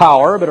spiritual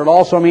power, but it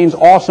also means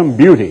awesome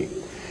beauty.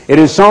 It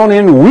is sown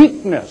in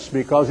weakness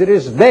because it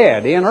is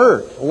dead,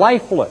 inert,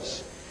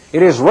 lifeless.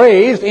 It is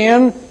raised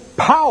in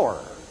power.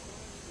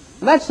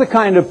 That's the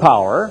kind of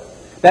power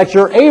that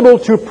you're able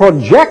to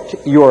project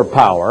your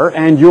power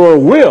and your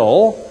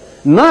will,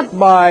 not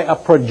by a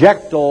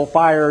projectile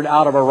fired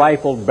out of a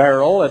rifled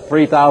barrel at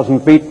 3,000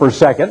 feet per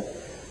second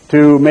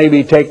to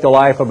maybe take the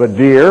life of a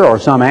deer or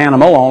some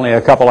animal only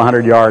a couple of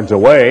hundred yards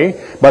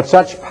away, but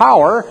such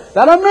power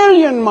that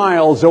 1,000,000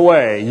 miles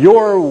away,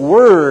 your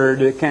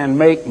word can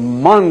make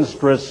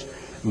monstrous,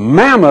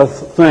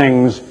 mammoth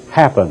things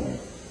happen.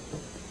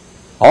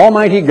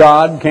 Almighty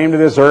God came to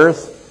this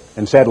earth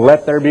and said,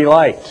 "Let there be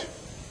light."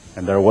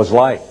 And there was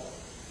light.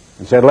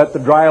 And said, "Let the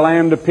dry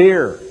land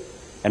appear."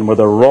 And with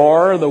a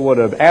roar that would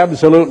have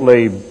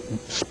absolutely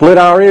split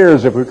our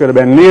ears if we could have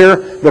been near,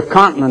 the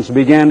continents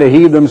began to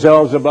heave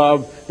themselves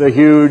above the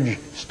huge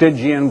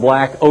Stygian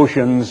black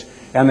oceans,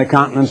 and the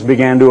continents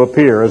began to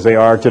appear as they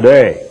are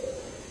today.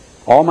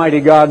 Almighty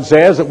God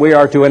says that we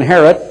are to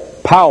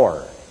inherit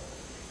power.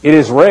 It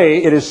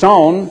is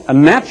sown a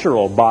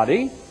natural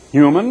body,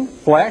 human,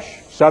 flesh,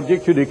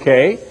 subject to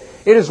decay.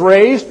 It is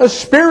raised a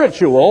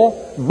spiritual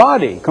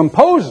body,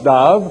 composed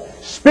of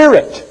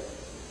spirit.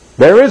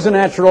 There is a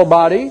natural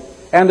body,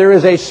 and there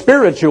is a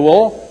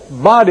spiritual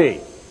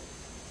body.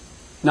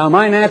 Now,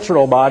 my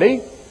natural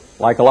body,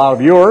 like a lot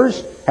of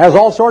yours, has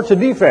all sorts of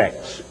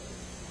defects.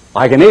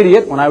 Like an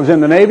idiot, when I was in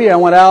the Navy, I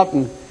went out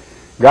and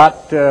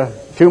got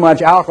too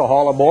much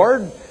alcohol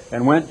aboard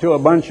and went to a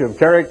bunch of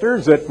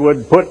characters that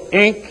would put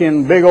ink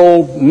in big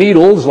old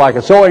needles like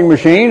a sewing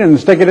machine and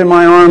stick it in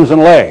my arms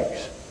and legs.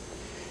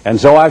 And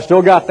so I've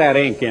still got that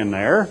ink in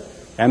there,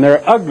 and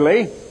they're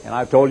ugly. And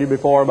I've told you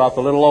before about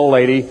the little old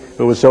lady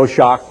who was so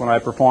shocked when I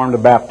performed a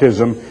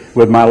baptism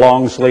with my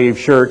long-sleeve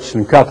shirts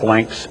and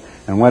cufflinks,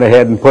 and went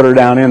ahead and put her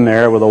down in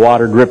there with the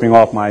water dripping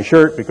off my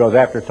shirt, because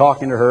after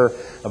talking to her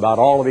about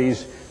all of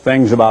these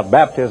things about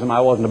baptism, I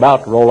wasn't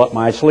about to roll up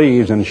my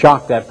sleeves and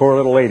shock that poor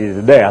little lady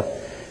to death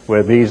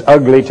with these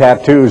ugly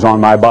tattoos on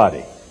my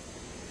body.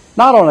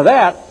 Not only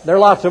that, there are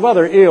lots of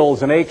other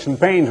ills and aches and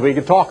pains we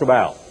could talk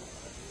about.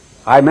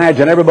 I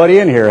imagine everybody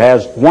in here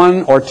has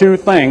one or two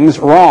things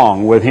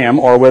wrong with him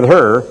or with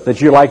her that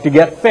you like to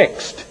get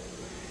fixed.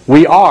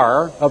 We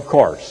are, of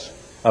course,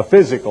 a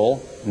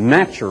physical,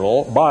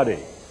 natural body.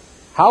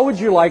 How would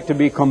you like to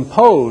be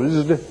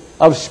composed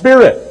of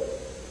spirit?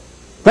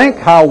 Think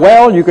how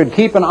well you could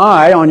keep an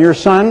eye on your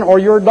son or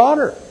your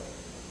daughter.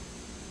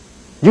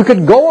 You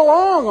could go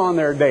along on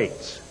their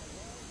dates.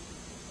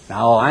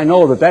 Now, I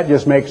know that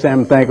just makes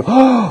them think,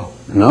 "Oh,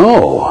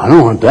 no, I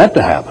don't want that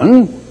to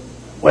happen."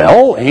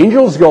 Well,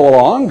 angels go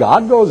along,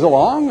 God goes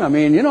along. I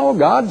mean, you know,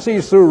 God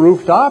sees through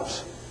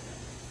rooftops.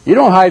 You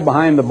don't hide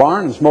behind the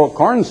barn and smoke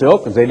corn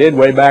silk, as they did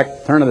way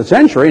back turn of the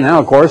century. Now,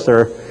 of course,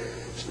 they're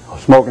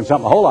smoking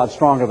something a whole lot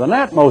stronger than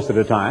that most of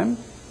the time,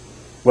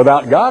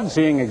 without God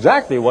seeing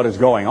exactly what is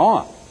going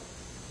on.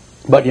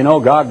 But you know,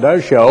 God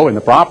does show in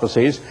the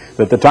prophecies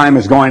that the time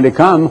is going to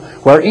come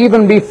where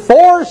even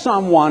before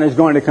someone is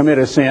going to commit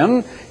a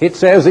sin, it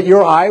says that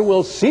your eye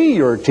will see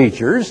your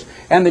teachers,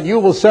 and that you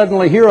will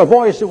suddenly hear a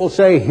voice that will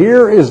say,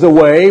 "Here is the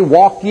way,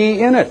 walk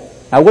ye in it."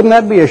 Now, wouldn't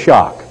that be a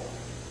shock?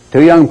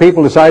 Two young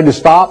people decide to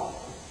stop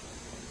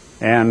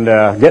and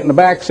get in the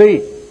back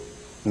seat.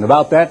 And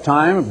about that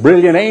time, a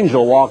brilliant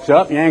angel walks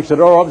up, yanks the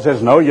door open, and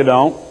says, "No, you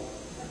don't.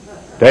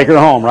 Take her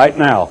home right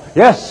now."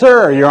 "Yes,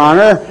 sir, Your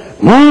Honor."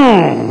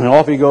 And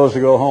off he goes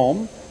to go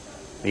home.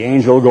 The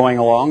angel going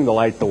along to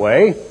light the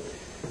way.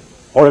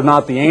 Or if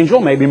not the angel,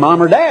 maybe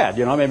mom or dad.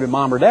 You know, maybe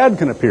mom or dad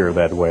can appear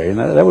that way. And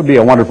that would be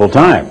a wonderful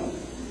time.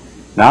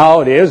 Now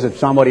it is, if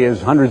somebody is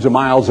hundreds of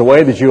miles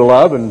away that you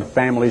love, and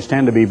families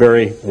tend to be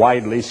very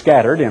widely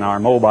scattered in our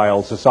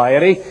mobile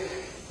society,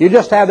 you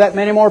just have that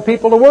many more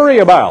people to worry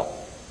about.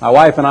 My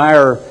wife and I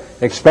are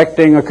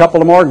expecting a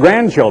couple of more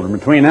grandchildren.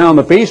 Between now and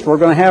the feast, we're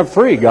going to have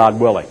 3, God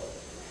willing.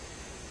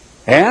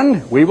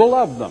 And we will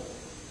love them.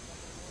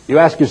 You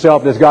ask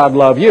yourself, does God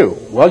love you?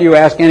 Well, you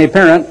ask any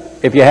parent,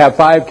 if you have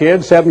 5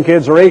 kids, 7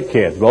 kids, or 8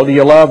 kids. Well, do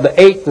you love the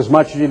 8th as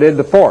much as you did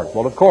the 4th?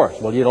 Well, of course.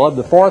 Well, do you love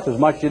the 4th as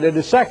much as you did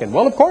the 2nd?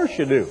 Well, of course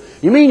you do.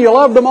 You mean you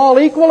love them all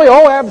equally?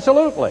 Oh,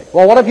 absolutely.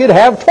 Well, what if you'd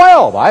have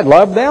 12? I'd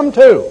love them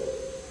too.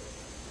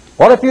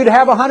 What if you'd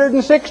have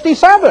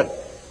 167?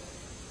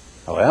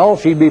 Well,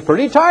 she'd be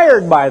pretty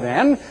tired by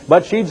then,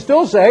 but she'd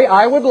still say,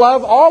 I would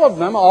love all of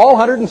them, all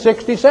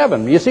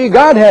 167. You see,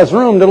 God has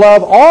room to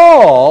love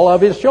all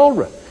of His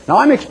children. Now,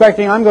 I'm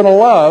expecting I'm going to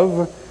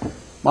love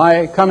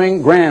my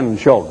coming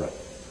grandchildren.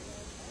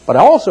 But I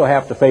also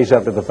have to face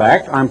up to the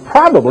fact I'm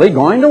probably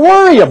going to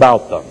worry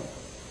about them.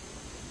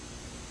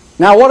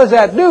 Now, what does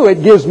that do?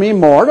 It gives me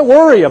more to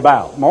worry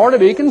about, more to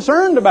be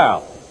concerned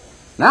about.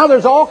 Now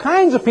there's all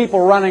kinds of people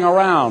running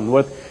around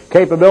with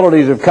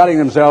capabilities of cutting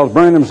themselves,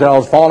 burning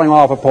themselves, falling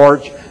off a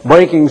porch,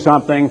 breaking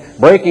something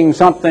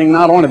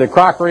not only the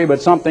crockery,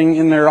 but something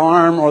in their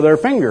arm or their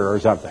finger or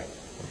something.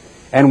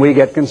 And we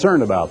get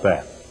concerned about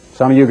that.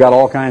 Some of you got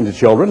all kinds of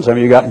children, some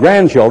of you got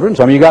grandchildren,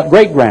 some of you got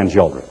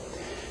great-grandchildren.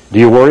 Do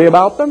you worry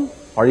about them?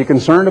 Are you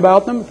concerned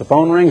about them? If the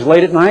phone rings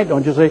late at night,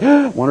 don't you say,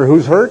 wonder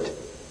who's hurt?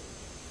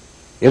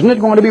 Isn't it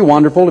going to be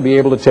wonderful to be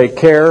able to take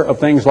care of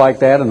things like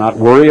that and not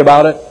worry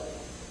about it?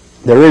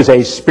 There is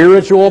a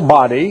spiritual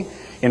body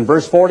in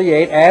verse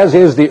 48, as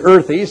is the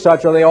earthy,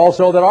 such are they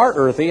also that are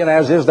earthy, and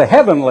as is the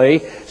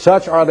heavenly,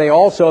 such are they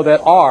also that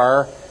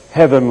are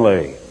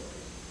heavenly.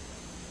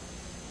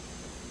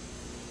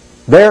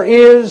 There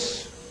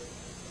is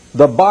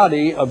the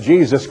body of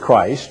Jesus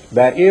Christ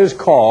that is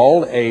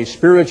called a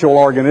spiritual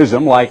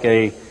organism, like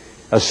a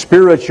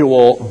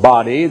spiritual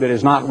body that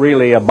is not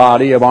really a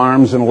body of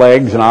arms and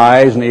legs and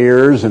eyes and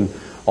ears and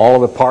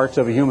all of the parts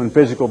of a human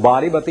physical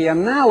body, but the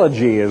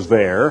analogy is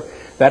there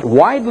that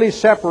widely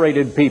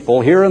separated people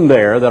here and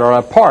there that are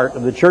a part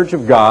of the Church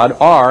of God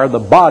are the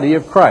body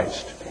of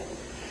Christ.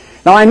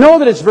 Now, I know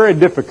that it's very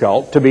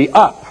difficult to be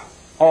up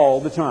all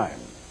the time.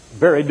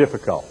 Very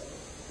difficult.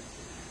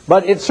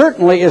 But it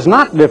certainly is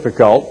not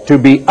difficult to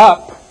be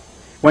up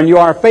when you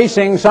are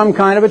facing some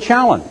kind of a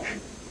challenge,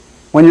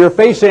 when you're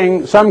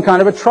facing some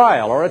kind of a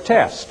trial or a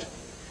test.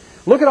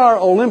 Look at our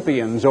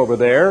Olympians over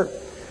there,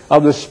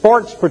 of the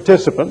sports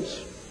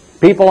participants,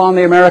 people on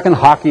the American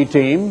hockey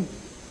team,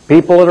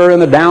 people that are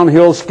in the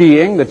downhill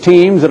skiing, the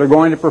teams that are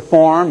going to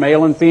perform,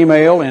 male and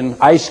female, in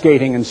ice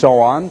skating and so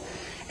on.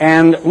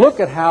 And look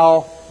at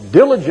how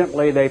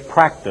diligently they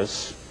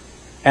practice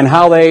and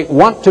how they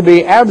want to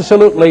be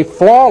absolutely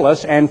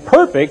flawless and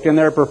perfect in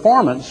their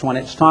performance when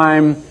it's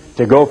time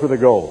to go for the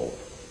gold.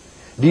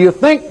 Do you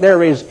think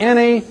there is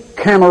any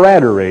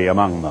camaraderie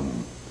among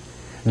them?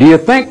 Do you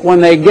think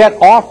when they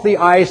get off the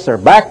ice, they're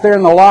back there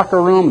in the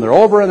locker room, they're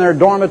over in their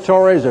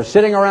dormitories, they're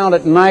sitting around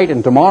at night,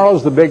 and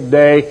tomorrow's the big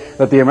day,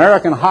 that the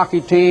American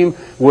hockey team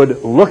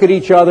would look at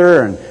each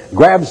other and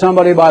grab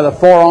somebody by the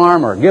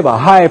forearm or give a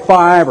high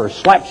five or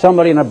slap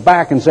somebody in the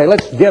back and say,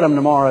 let's get them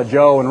tomorrow,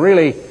 Joe, and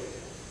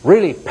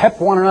really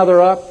pep one another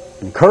up,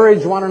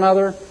 encourage one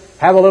another,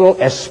 have a little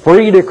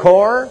esprit de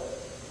corps?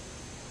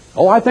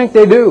 Oh, I think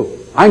they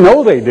do. I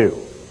know they do.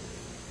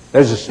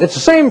 It's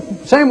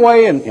the same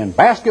way in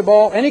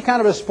basketball, any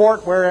kind of a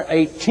sport where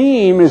a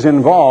team is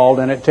involved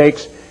and it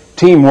takes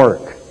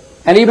teamwork.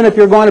 And even if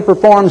you're going to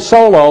perform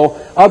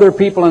solo, other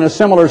people in a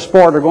similar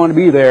sport are going to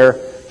be there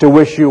to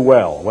wish you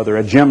well, whether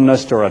a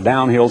gymnast or a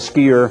downhill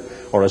skier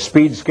or a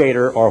speed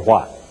skater or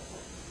what.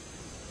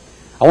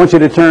 I want you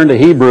to turn to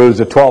Hebrews,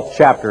 the 12th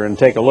chapter, and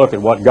take a look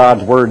at what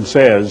God's Word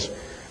says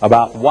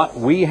about what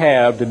we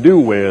have to do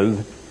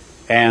with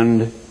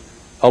and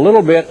a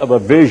little bit of a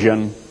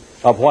vision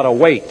of what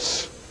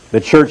awaits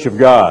the Church of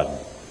God.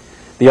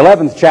 The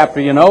 11th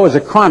chapter, you know, is a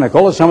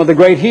chronicle of some of the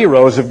great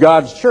heroes of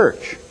God's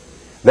church.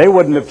 They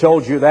wouldn't have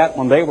told you that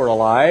when they were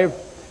alive.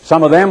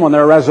 Some of them, when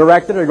they're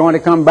resurrected, are going to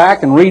come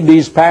back and read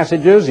these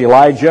passages,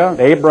 Elijah,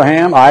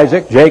 Abraham,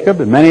 Isaac,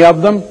 Jacob, and many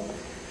of them,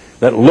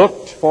 that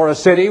looked for a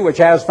city which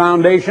has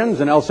foundations,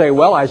 and they'll say,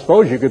 well, I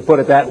suppose you could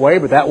put it that way,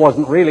 but that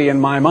wasn't really in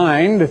my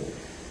mind.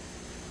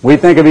 We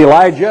think of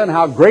Elijah and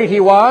how great he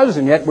was,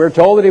 and yet we're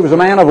told that he was a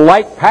man of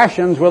like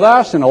passions with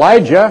us, and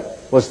Elijah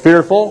was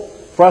fearful,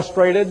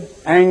 frustrated,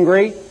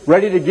 angry,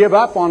 ready to give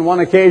up on one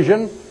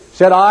occasion.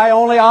 Said,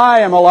 only I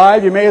am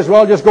alive. You may as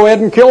well just go ahead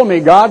and kill me,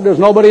 God. There's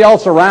nobody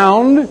else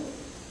around.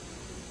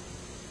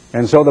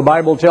 And so the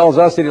Bible tells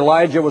us that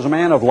Elijah was a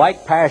man of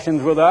like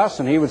passions with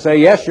us, and he would say,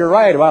 yes, you're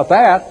right about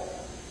that.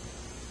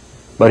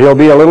 But he'll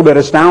be a little bit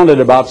astounded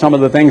about some of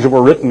the things that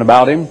were written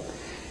about him.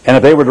 And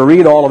if they were to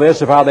read all of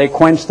this, of how they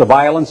quenched the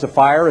violence of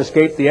fire,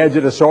 escaped the edge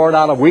of the sword,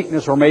 out of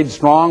weakness were made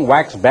strong,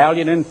 waxed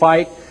valiant in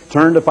fight,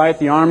 turned to fight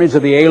the armies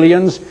of the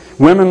aliens,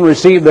 women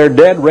received their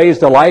dead,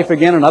 raised to life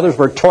again, and others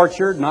were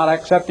tortured, not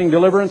accepting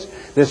deliverance.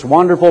 This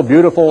wonderful,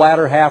 beautiful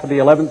latter half of the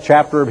 11th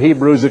chapter of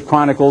Hebrews, it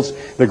chronicles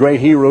the great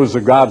heroes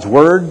of God's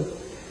Word,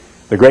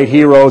 the great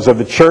heroes of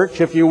the church,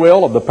 if you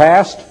will, of the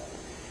past.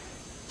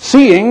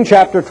 Seeing,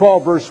 chapter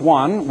 12, verse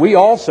 1, we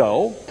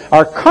also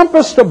are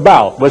compassed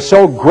about with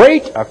so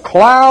great a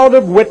cloud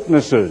of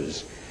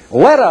witnesses.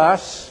 Let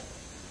us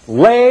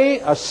lay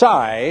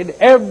aside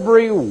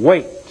every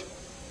weight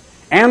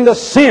and the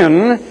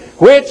sin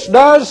which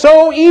does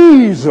so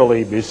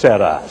easily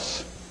beset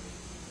us.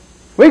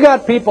 We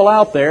got people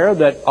out there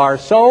that are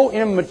so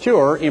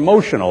immature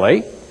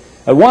emotionally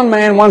that one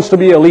man wants to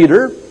be a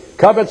leader,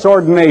 covets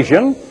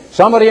ordination,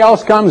 Somebody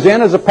else comes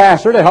in as a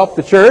pastor to help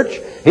the church.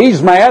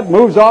 He's mad,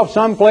 moves off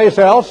someplace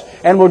else,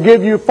 and will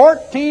give you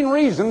 14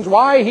 reasons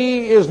why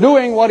he is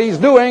doing what he's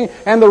doing,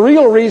 and the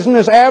real reason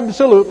is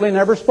absolutely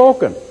never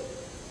spoken.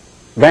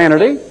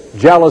 Vanity,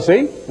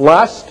 jealousy,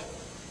 lust,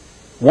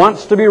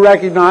 wants to be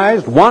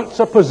recognized, wants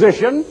a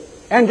position,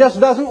 and just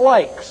doesn't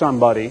like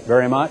somebody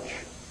very much.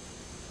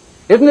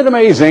 Isn't it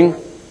amazing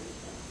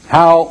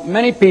how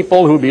many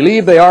people who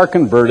believe they are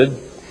converted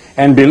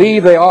and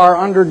believe they are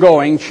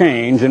undergoing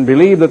change and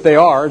believe that they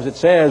are, as it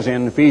says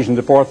in Ephesians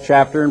the 4th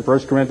chapter and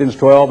 1 Corinthians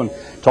 12, and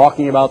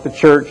talking about the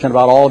church and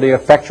about all the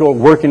effectual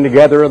working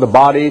together of the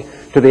body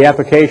to the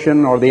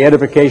application or the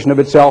edification of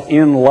itself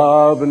in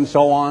love and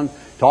so on,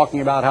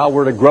 talking about how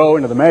we're to grow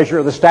into the measure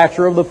of the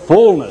stature of the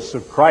fullness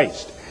of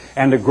Christ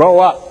and to grow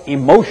up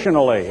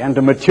emotionally and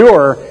to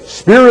mature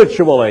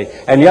spiritually.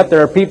 And yet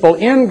there are people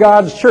in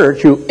God's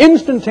church who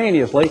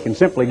instantaneously can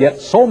simply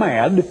get so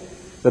mad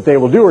that they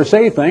will do or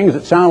say things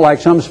that sound like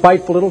some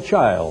spiteful little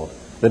child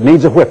that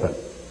needs a whipping,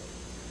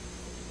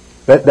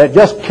 that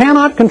just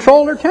cannot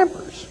control their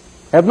tempers,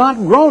 have not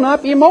grown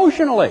up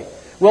emotionally,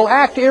 will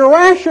act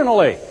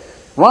irrationally.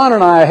 Ron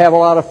and I have a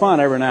lot of fun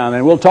every now and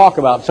then. We'll talk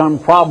about some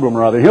problem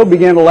or other. He'll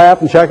begin to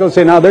laugh and chuckle and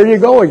say, now there you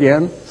go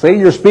again. See,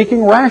 you're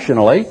speaking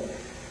rationally.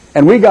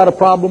 And we got a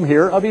problem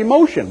here of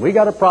emotion. We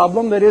got a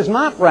problem that is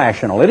not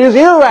rational. It is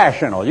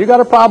irrational. You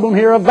got a problem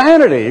here of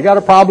vanity. You got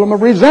a problem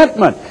of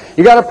resentment.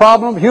 You got a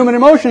problem of human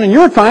emotion. And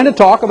you're trying to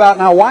talk about,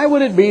 now why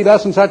would it be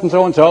thus and such and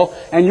so and so?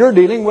 And you're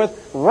dealing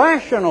with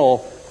rational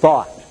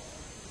thought.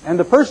 And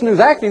the person who's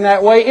acting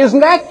that way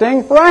isn't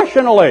acting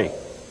rationally.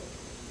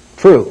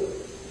 True.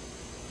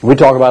 We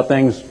talk about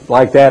things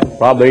like that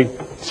probably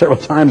several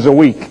times a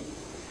week.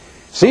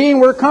 Seeing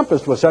we're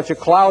compassed with such a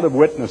cloud of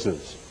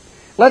witnesses,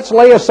 let's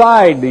lay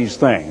aside these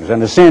things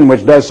and the sin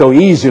which does so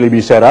easily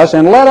beset us,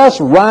 and let us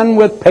run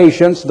with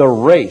patience the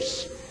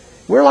race.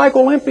 We're like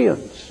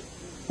Olympians.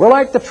 We're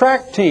like the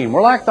track team.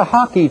 We're like the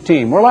hockey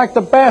team. We're like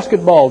the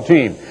basketball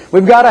team.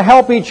 We've got to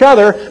help each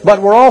other,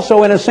 but we're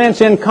also, in a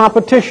sense, in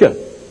competition.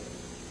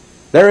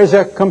 There is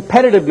a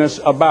competitiveness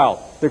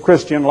about the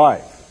Christian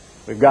life.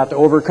 We've got to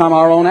overcome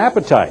our own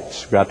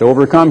appetites. We've got to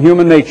overcome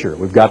human nature.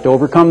 We've got to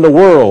overcome the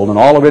world and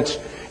all of its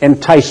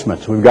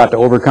enticements. We've got to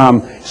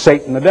overcome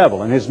Satan the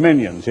devil and his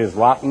minions, his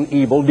rotten,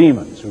 evil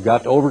demons. We've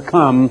got to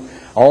overcome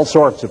all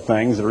sorts of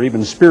things that are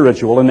even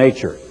spiritual in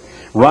nature.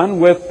 Run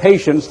with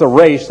patience the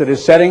race that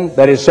is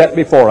set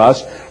before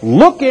us,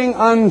 looking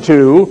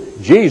unto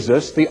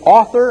Jesus, the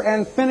author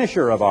and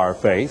finisher of our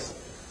faith,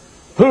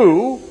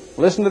 who,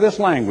 listen to this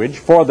language,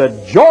 for the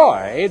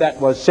joy that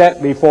was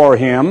set before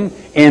him,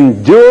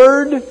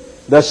 endured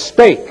the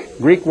stake,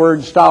 Greek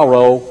word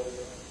stauro,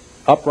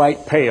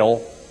 upright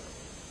pale,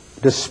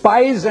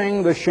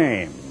 despising the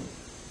shame.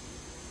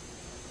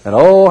 And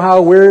oh,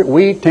 how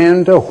we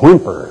tend to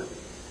whimper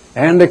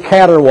and to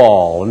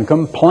caterwaul and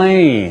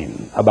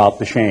complain about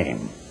the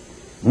shame.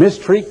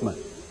 Mistreatment.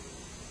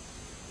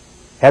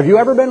 Have you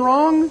ever been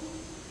wrong?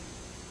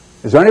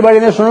 Is there anybody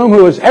in this room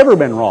who has ever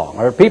been wrong?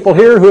 Are there people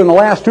here who in the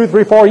last 2,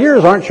 3, 4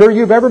 years aren't sure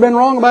you've ever been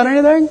wrong about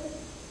anything?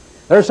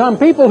 There are some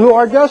people who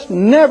are just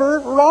never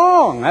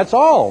wrong. That's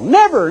all.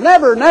 Never,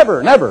 never,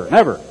 never, never,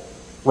 never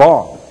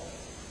wrong.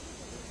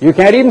 You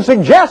can't even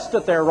suggest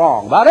that they're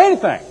wrong about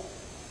anything.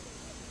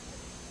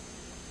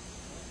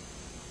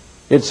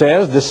 It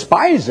says,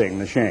 despising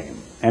the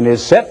shame, and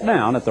is set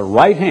down at the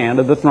right hand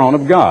of the throne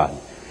of God.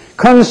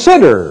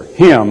 Consider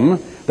him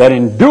that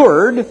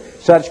endured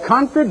such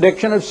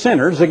contradiction of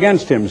sinners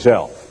against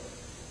himself.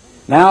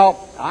 Now,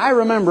 I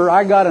remember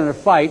I got in a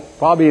fight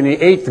probably in the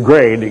 8th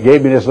grade. It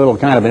gave me this little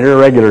kind of an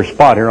irregular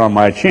spot here on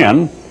my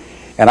chin.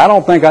 And I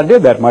don't think I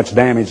did that much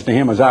damage to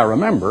him as I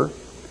remember.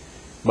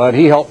 But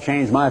he helped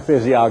change my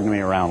physiognomy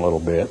around a little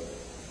bit.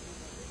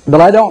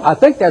 But I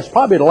think that's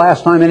probably the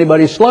last time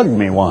anybody slugged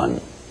me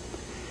one.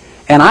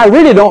 And I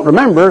really don't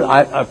remember.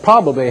 I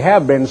probably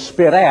have been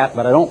spit at,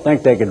 but I don't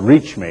think they could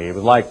reach me. It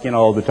was like,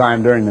 the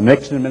time during the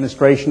Nixon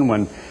administration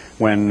when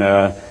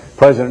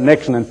President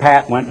Nixon and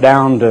Pat went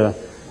down to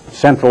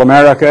Central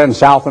America and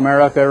South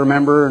America,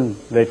 remember? And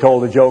they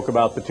told a joke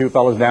about the two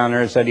fellows down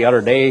there and said, the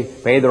other day,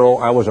 Pedro,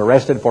 I was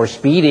arrested for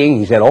speeding.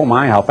 He said, oh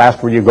my, how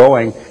fast were you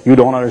going? You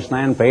don't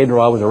understand, Pedro,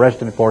 I was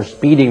arrested for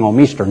speeding on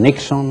Mr.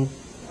 Nixon.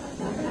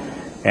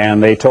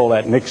 And they told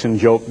that Nixon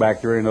joke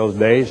back during those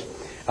days.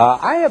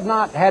 I have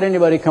not had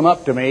anybody come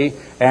up to me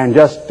and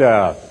just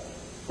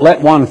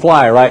let one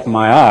fly right in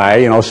my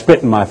eye,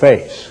 spit in my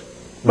face.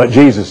 But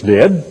Jesus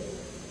did.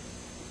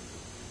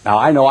 Now,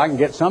 I know I can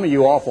get some of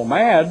you awful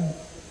mad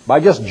by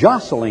just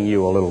jostling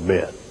you a little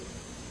bit.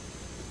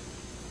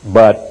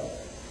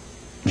 But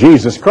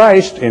Jesus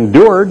Christ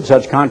endured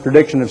such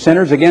contradiction of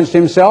sinners against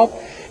himself,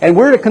 and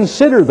we're to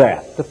consider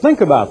that, to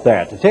think about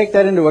that, to take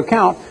that into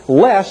account,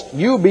 lest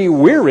you be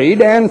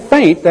wearied and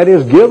faint, that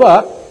is, give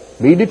up,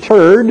 be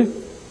deterred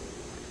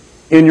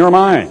in your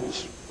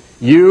minds.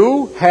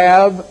 You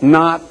have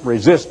not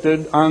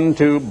resisted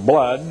unto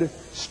blood,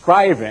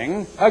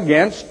 striving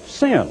against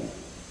sin.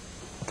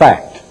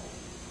 Fact.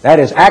 That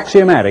is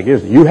axiomatic,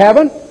 isn't it? You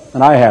haven't,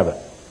 and I haven't.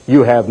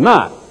 You have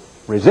not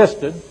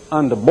resisted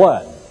unto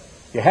blood.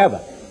 You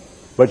haven't.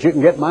 But you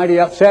can get mighty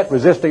upset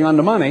resisting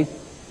unto money,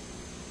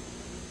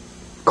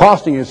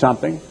 costing you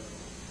something.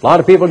 A lot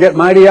of people get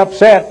mighty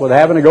upset with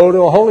having to go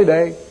to a holy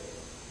day,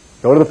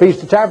 go to the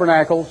Feast of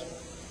Tabernacles,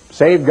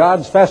 save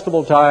God's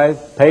festival tithe,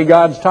 pay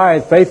God's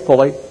tithe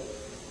faithfully.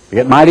 You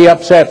get mighty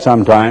upset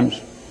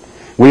sometimes.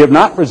 We have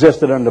not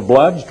resisted unto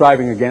blood,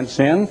 striving against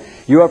sin.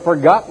 You have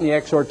forgotten the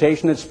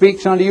exhortation that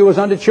speaks unto you as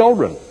unto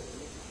children.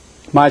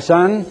 My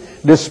son,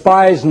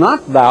 despise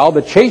not thou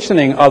the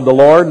chastening of the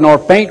Lord, nor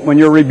faint when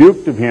you're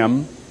rebuked of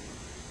him.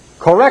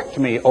 Correct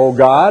me, O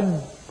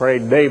God,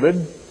 prayed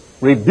David.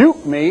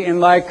 Rebuke me in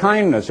thy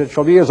kindness. It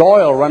shall be as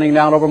oil running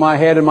down over my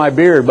head and my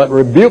beard. But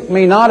rebuke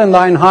me not in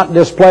thine hot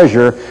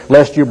displeasure,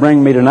 lest you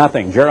bring me to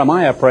nothing.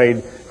 Jeremiah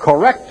prayed,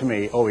 correct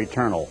me, O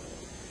Eternal.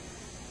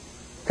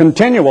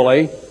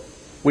 Continually,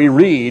 we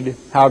read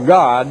how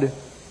God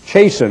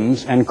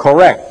chastens and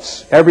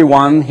corrects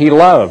everyone he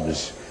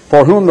loves.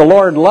 For whom the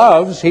Lord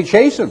loves, he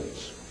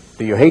chastens.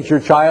 Do you hate your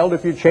child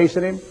if you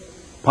chasten him?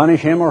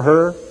 Punish him or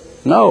her?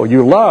 No,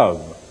 you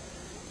love.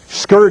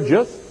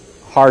 Scourgeth,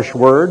 harsh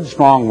words,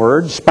 strong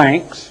words,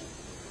 spanks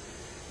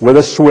with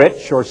a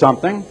switch or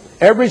something,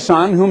 every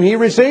son whom he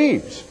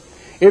receives.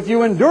 If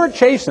you endure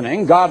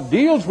chastening, God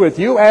deals with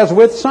you as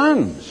with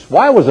sons.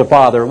 Why would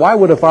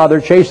a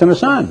father chasten a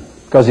son?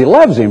 Because he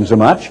loves him so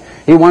much.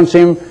 He wants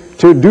him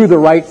to do the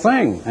right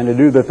thing, and to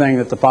do the thing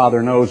that the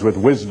father knows with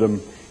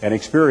wisdom and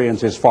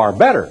experience is far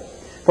better.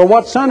 For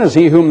what son is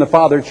he whom the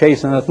father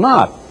chasteneth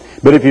not?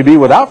 But if you be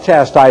without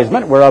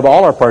chastisement, whereof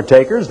all are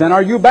partakers, then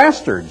are you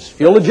bastards,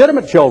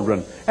 illegitimate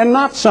children, and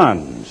not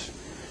sons.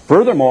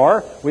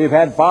 Furthermore, we have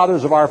had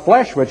fathers of our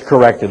flesh which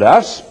corrected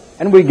us,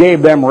 and we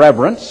gave them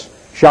reverence.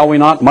 Shall we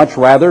not much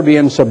rather be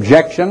in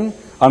subjection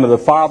unto the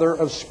Father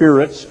of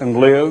spirits and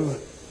live?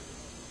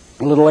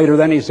 A little later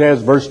then he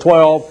says, verse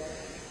 12,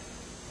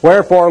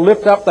 wherefore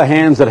lift up the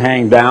hands that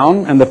hang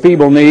down, and the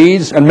feeble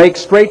knees, and make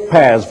straight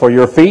paths for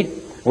your feet,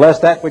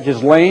 lest that which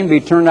is lame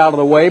be turned out of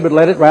the way, but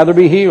let it rather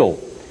be healed.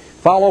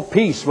 Follow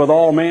peace with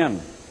all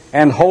men,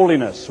 and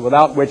holiness,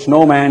 without which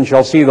no man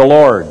shall see the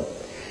Lord.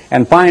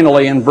 And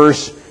finally, in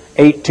verse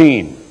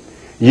 18,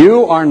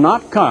 you are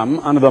not come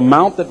unto the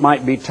mount that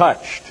might be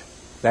touched,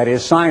 that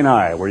is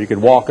Sinai, where you could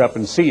walk up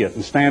and see it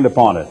and stand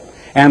upon it,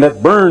 and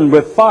that burned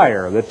with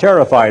fire, that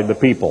terrified the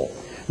people,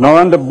 nor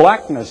unto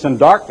blackness and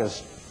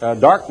darkness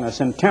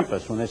and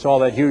tempest, when they saw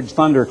that huge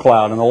thunder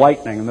cloud and the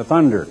lightning and the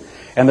thunder,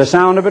 and the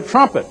sound of a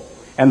trumpet,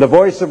 and the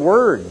voice of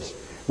words,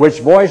 which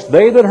voice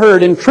they that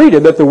heard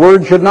entreated that the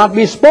word should not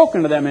be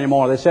spoken to them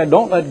anymore. They said,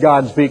 don't let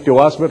God speak to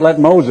us, but let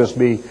Moses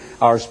be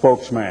our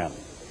spokesman.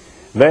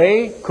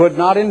 They could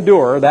not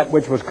endure that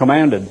which was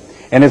commanded.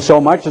 And if so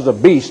much as a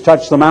beast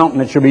touched the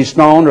mountain, it should be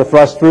stoned or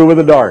thrust through with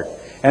a dart.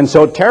 And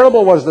so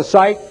terrible was the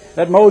sight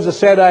that Moses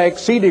said, I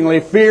exceedingly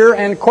fear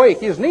and quake.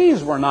 His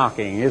knees were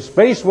knocking. His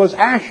face was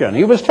ashen.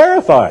 He was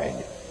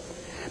terrified.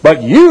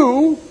 But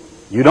you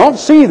don't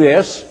see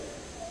this.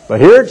 But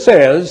here it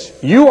says,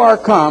 you are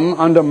come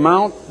unto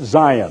Mount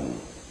Zion,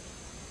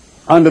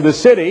 unto the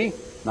city,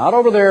 not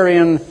over there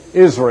in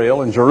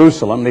Israel, in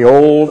Jerusalem, the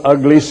old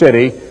ugly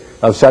city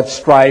of such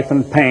strife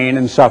and pain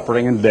and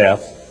suffering and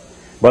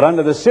death, but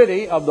unto the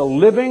city of the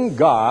living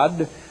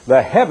God,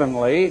 the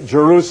heavenly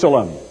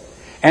Jerusalem,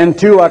 and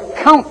to a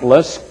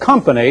countless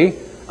company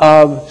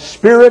of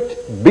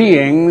spirit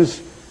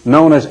beings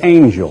known as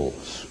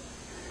angels,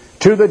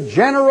 to the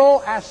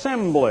general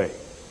assembly,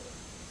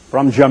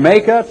 from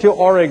Jamaica to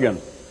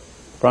Oregon,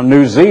 from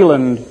New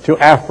Zealand to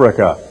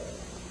Africa,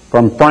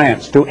 from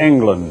France to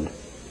England,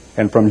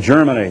 and from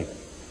Germany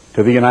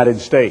to the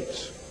United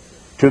States,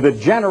 to the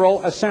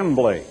General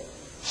Assembly,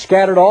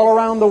 scattered all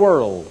around the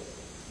world,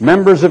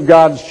 members of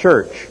God's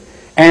church,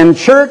 and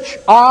church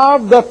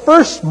of the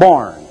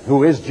firstborn,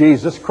 who is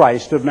Jesus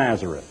Christ of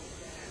Nazareth,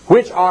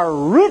 which are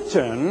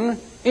written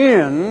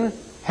in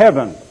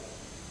heaven.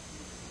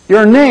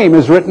 Your name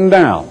is written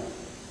down.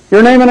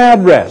 Your name and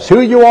address,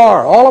 who you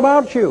are, all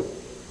about you.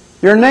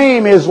 Your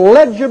name is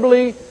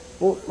legibly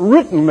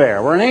written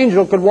there, where an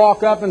angel could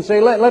walk up and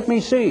say, let me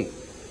see.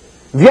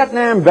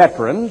 Vietnam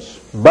veterans,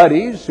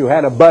 buddies who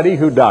had a buddy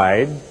who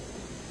died,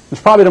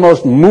 it's probably the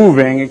most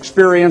moving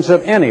experience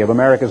of any of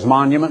America's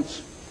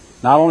monuments,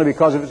 not only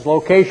because of its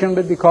location,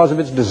 but because of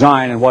its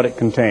design and what it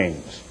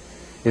contains,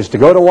 is to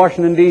go to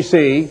Washington,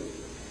 D.C.,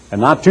 and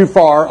not too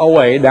far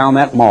away down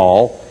that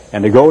mall,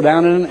 and to go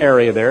down in an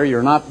area there,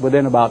 you're not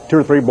within about 2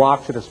 or 3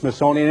 blocks at the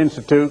Smithsonian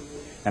Institute,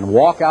 and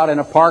walk out in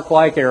a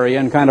park-like area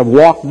and kind of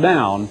walk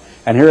down,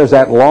 and here is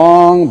that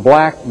long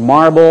black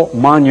marble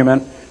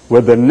monument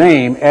with the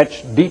name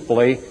etched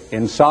deeply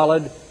in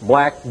solid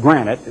black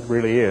granite. It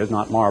really is,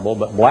 not marble,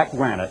 but black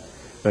granite.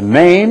 The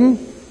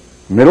name,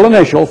 middle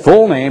initial,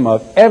 full name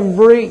of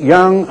every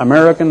young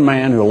American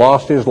man who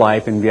lost his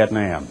life in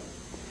Vietnam.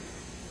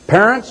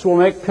 Parents will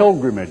make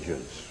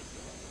pilgrimages.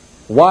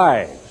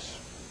 Wives,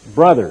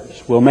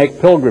 brothers will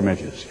make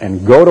pilgrimages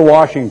and go to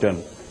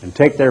Washington and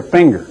take their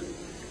finger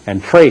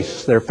and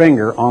trace their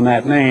finger on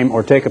that name,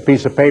 or take a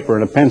piece of paper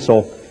and a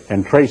pencil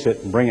and trace it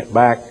and bring it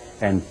back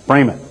and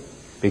frame it.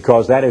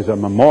 because that is a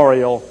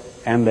memorial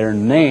and their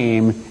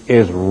name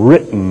is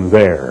written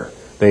there.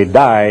 They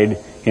died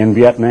in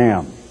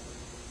Vietnam.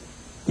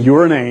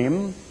 Your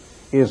name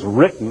is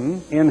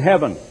written in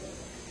heaven.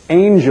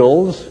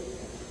 Angels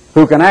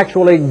who can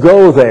actually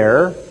go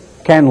there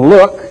can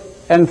look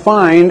and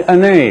find a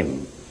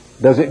name.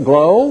 Does it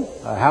glow?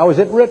 How is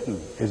it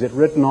written? Is it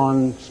written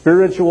on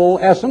spiritual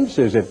essence?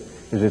 Is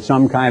it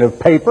some kind of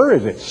paper?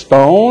 Is it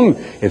stone?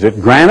 Is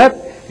it granite?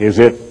 Is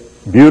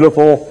it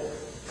beautiful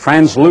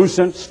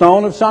translucent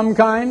stone of some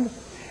kind?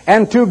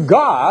 And to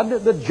God,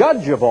 the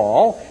judge of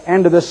all,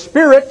 and to the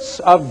spirits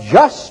of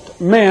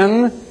just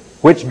men,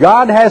 which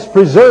God has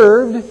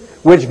preserved,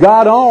 which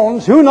God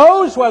owns, who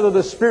knows whether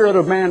the spirit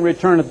of man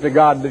returneth to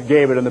God that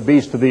gave it, and the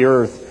beast of the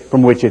earth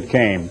from which it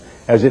came,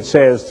 as it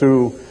says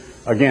through,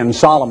 again,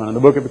 Solomon in the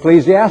book of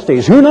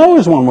Ecclesiastes. Who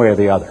knows one way or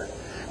the other?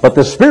 But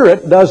the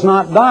spirit does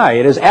not die.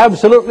 It is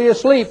absolutely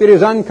asleep. It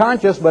is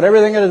unconscious, but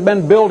everything that has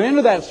been built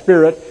into that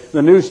spirit,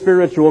 the new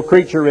spiritual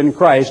creature in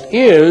Christ,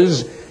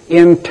 is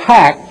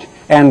intact,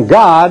 and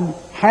God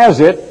has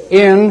it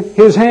in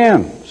His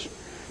hands.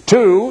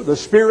 2, the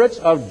spirits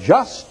of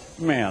just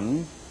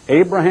men,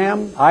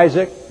 Abraham,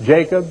 Isaac,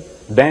 Jacob,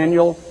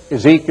 Daniel,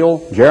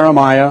 Ezekiel,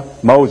 Jeremiah,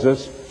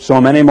 Moses,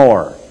 so many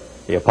more.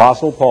 The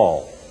Apostle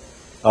Paul,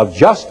 of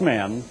just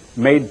men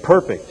made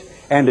perfect,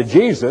 and to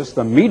Jesus,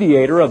 the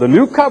mediator of the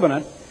new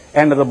covenant,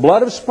 and to the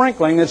blood of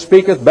sprinkling that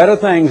speaketh better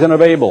things than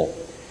of Abel.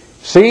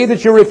 See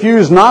that you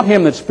refuse not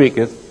him that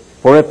speaketh,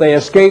 for if they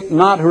escape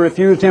not who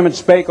refused him that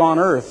spake on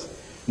earth,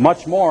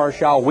 much more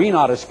shall we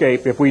not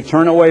escape if we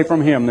turn away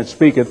from him that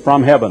speaketh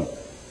from heaven.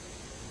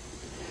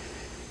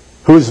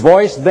 Whose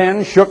voice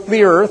then shook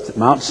the earth,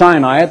 Mount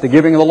Sinai, at the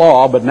giving of the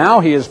law, but now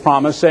he is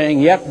promised, saying,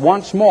 Yet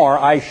once more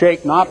I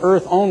shake not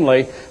earth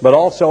only, but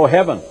also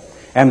heaven.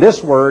 And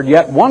this word,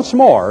 yet once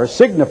more,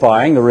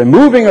 signifying the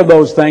removing of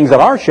those things that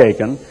are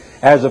shaken,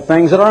 as of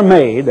things that are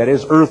made, that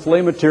is,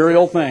 earthly,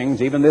 material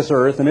things, even this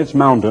earth and its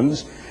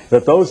mountains,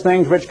 that those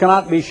things which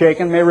cannot be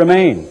shaken may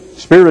remain,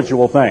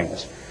 spiritual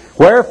things.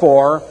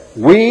 Wherefore,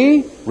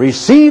 we,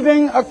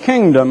 receiving a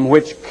kingdom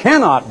which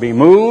cannot be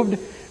moved,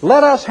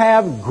 let us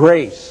have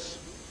grace.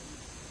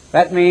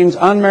 That means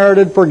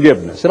unmerited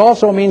forgiveness. It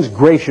also means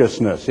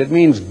graciousness. It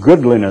means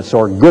goodliness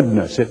or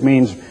goodness. It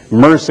means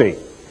mercy,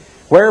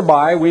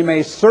 whereby we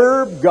may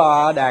serve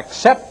God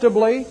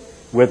acceptably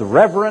with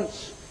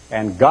reverence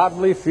and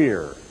godly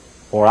fear.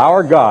 For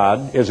our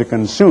God is a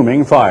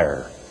consuming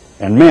fire.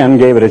 And men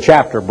gave it a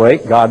chapter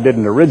break. God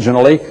didn't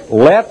originally.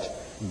 Let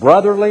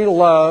brotherly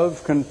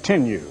love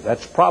continue.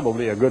 That's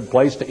probably a good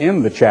place to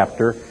end the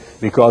chapter,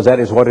 because that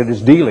is what it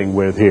is dealing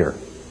with here.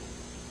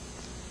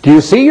 Do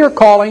you see your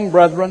calling,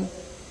 brethren?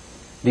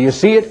 Do you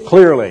see it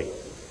clearly?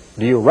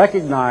 Do you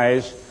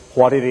recognize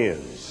what it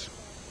is?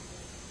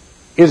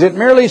 Is it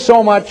merely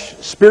so much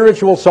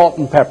spiritual salt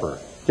and pepper,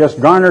 just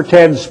Garner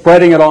Ted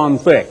spreading it on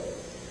thick,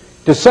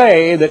 to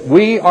say that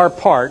we are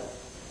part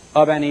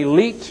of an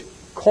elite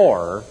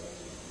corps,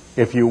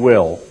 if you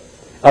will,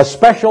 a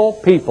special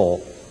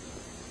people,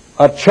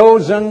 a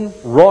chosen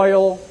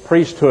royal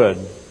priesthood,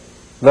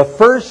 the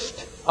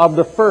first of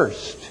the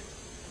first,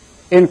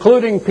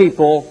 including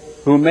people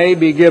who may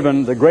be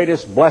given the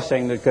greatest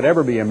blessing that could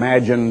ever be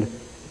imagined,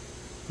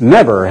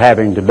 never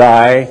having to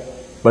die,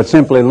 but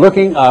simply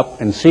looking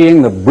up and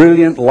seeing the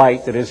brilliant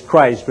light that is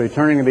Christ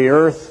returning to the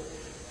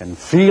earth, and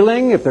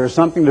feeling if there's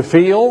something to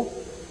feel,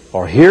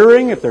 or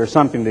hearing if there's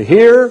something to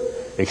hear,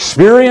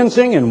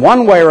 experiencing in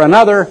one way or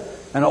another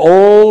an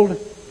old,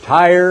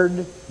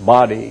 tired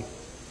body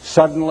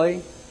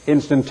suddenly,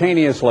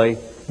 instantaneously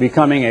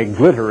becoming a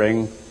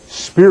glittering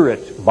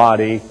spirit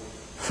body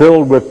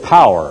filled with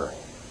power.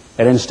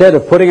 And instead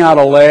of putting out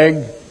a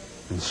leg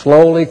and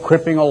slowly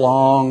cripping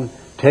along,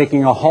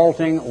 taking a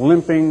halting,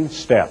 limping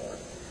step,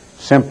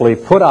 simply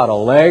put out a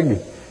leg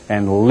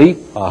and leap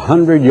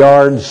 100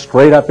 yards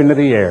straight up into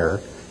the air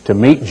to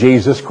meet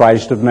Jesus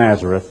Christ of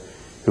Nazareth,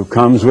 who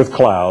comes with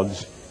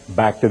clouds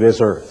back to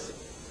this earth.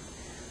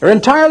 There are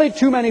entirely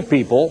too many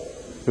people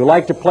who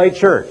like to play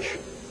church,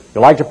 who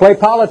like to play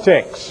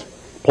politics,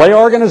 play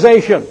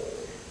organization.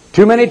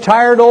 Too many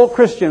tired old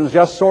Christians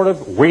just sort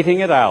of waiting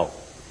it out.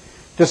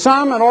 To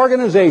some, an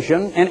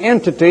organization, an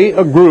entity,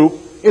 a group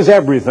is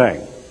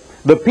everything.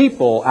 The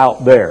people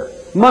out there,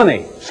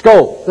 money,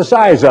 scope, the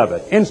size of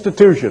it,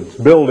 institutions,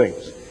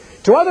 buildings.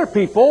 To other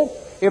people,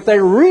 if they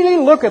really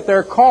look at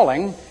their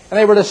calling and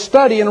they were to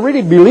study and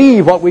really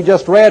believe what we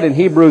just read in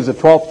Hebrews, the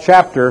 12th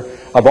chapter,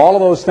 of all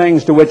of those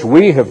things to which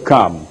we have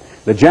come,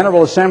 the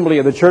general assembly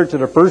of the church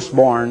that are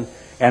firstborn,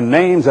 and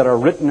names that are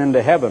written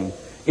into heaven,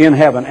 in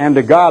heaven, and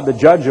to God, the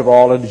judge of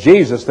all, and to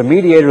Jesus, the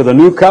mediator of the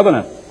new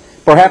covenant,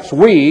 perhaps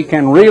we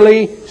can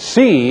really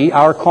see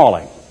our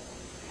calling.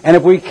 And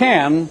if we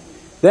can,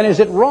 then is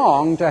it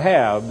wrong to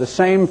have the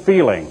same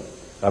feeling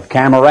of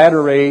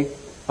camaraderie,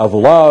 of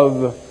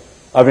love,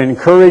 of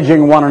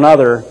encouraging one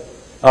another,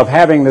 of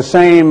having the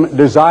same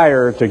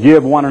desire to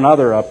give one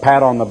another a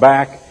pat on the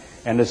back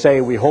and to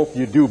say, we hope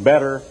you do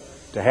better,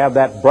 to have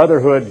that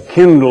brotherhood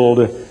kindled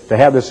to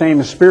have the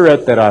same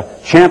spirit that a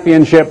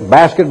championship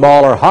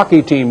basketball or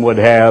hockey team would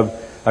have,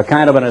 a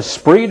kind of an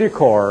esprit de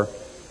corps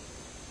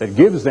that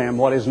gives them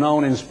what is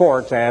known in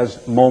sports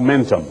as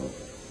momentum.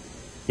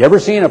 You ever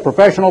seen a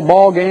professional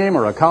ball game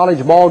or a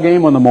college ball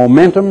game when the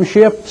momentum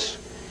shifts?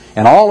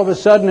 And all of a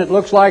sudden it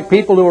looks like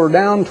people who are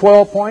down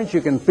 12 points,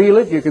 you can feel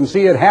it, you can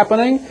see it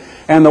happening.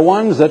 And the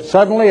ones that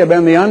suddenly have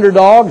been the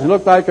underdogs,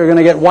 look like they're going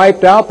to get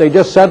wiped out, they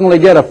just suddenly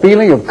get a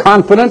feeling of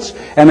confidence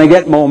and they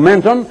get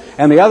momentum.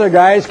 And the other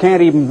guys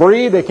can't even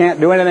breathe, they can't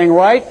do anything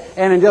right.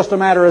 And in just a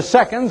matter of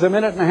seconds, a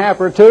minute and a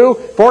half or two,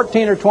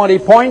 14 or 20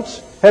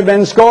 points have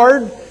been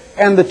scored.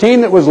 And the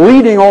team that was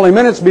leading only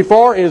minutes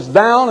before is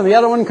down and the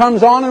other one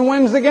comes on and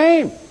wins the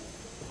game.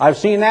 I've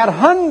seen that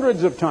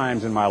hundreds of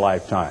times in my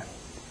lifetime.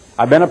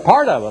 I've been a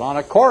part of it on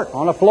a court,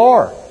 on a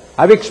floor.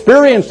 I've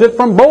experienced it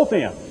from both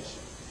ends.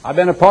 I've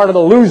been a part of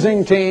the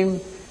losing team,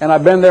 and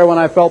I've been there when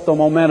I felt the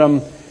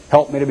momentum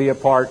helped me to be a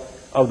part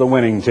of the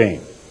winning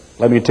team.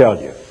 Let me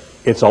tell you,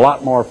 it's a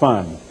lot more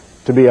fun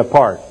to be a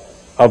part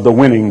of the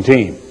winning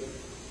team.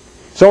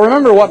 So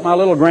remember what my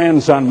little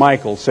grandson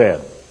Michael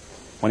said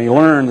when he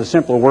learned the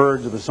simple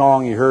words of the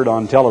song he heard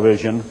on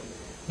television.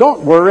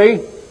 Don't worry,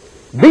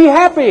 be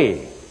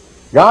happy.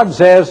 God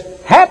says,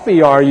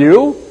 happy are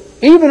you,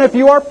 even if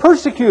you are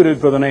persecuted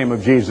for the name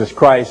of Jesus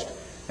Christ.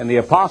 And the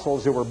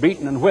apostles who were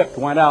beaten and whipped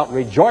went out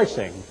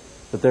rejoicing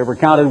that they were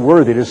counted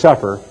worthy to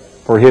suffer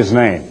for His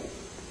name.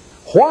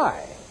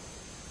 Why?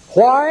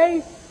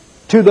 Why,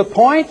 to the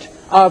point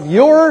of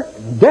your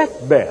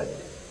deathbed,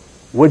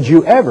 would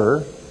you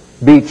ever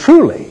be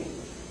truly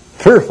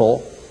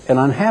fearful and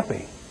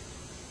unhappy?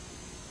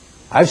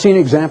 I've seen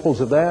examples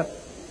of that.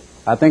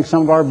 I think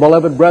some of our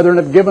beloved brethren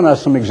have given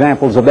us some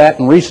examples of that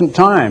in recent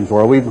times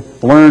where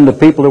we've learned of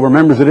people who were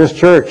members of this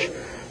church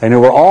and who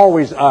were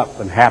always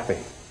up and happy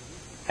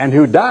and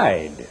who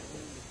died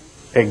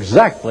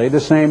exactly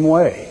the same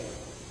way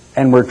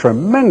and were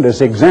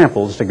tremendous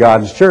examples to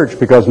God's church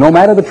because no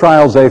matter the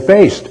trials they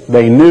faced,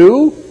 they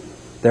knew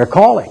their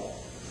calling.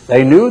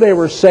 They knew they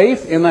were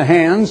safe in the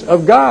hands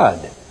of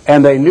God.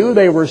 And they knew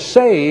they were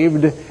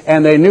saved,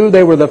 and they knew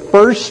they were the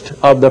first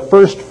of the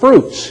first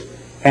fruits,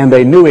 and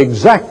they knew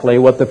exactly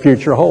what the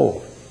future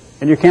holds.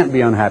 And you can't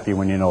be unhappy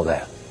when you know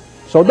that.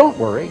 So don't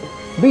worry.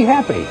 Be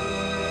happy.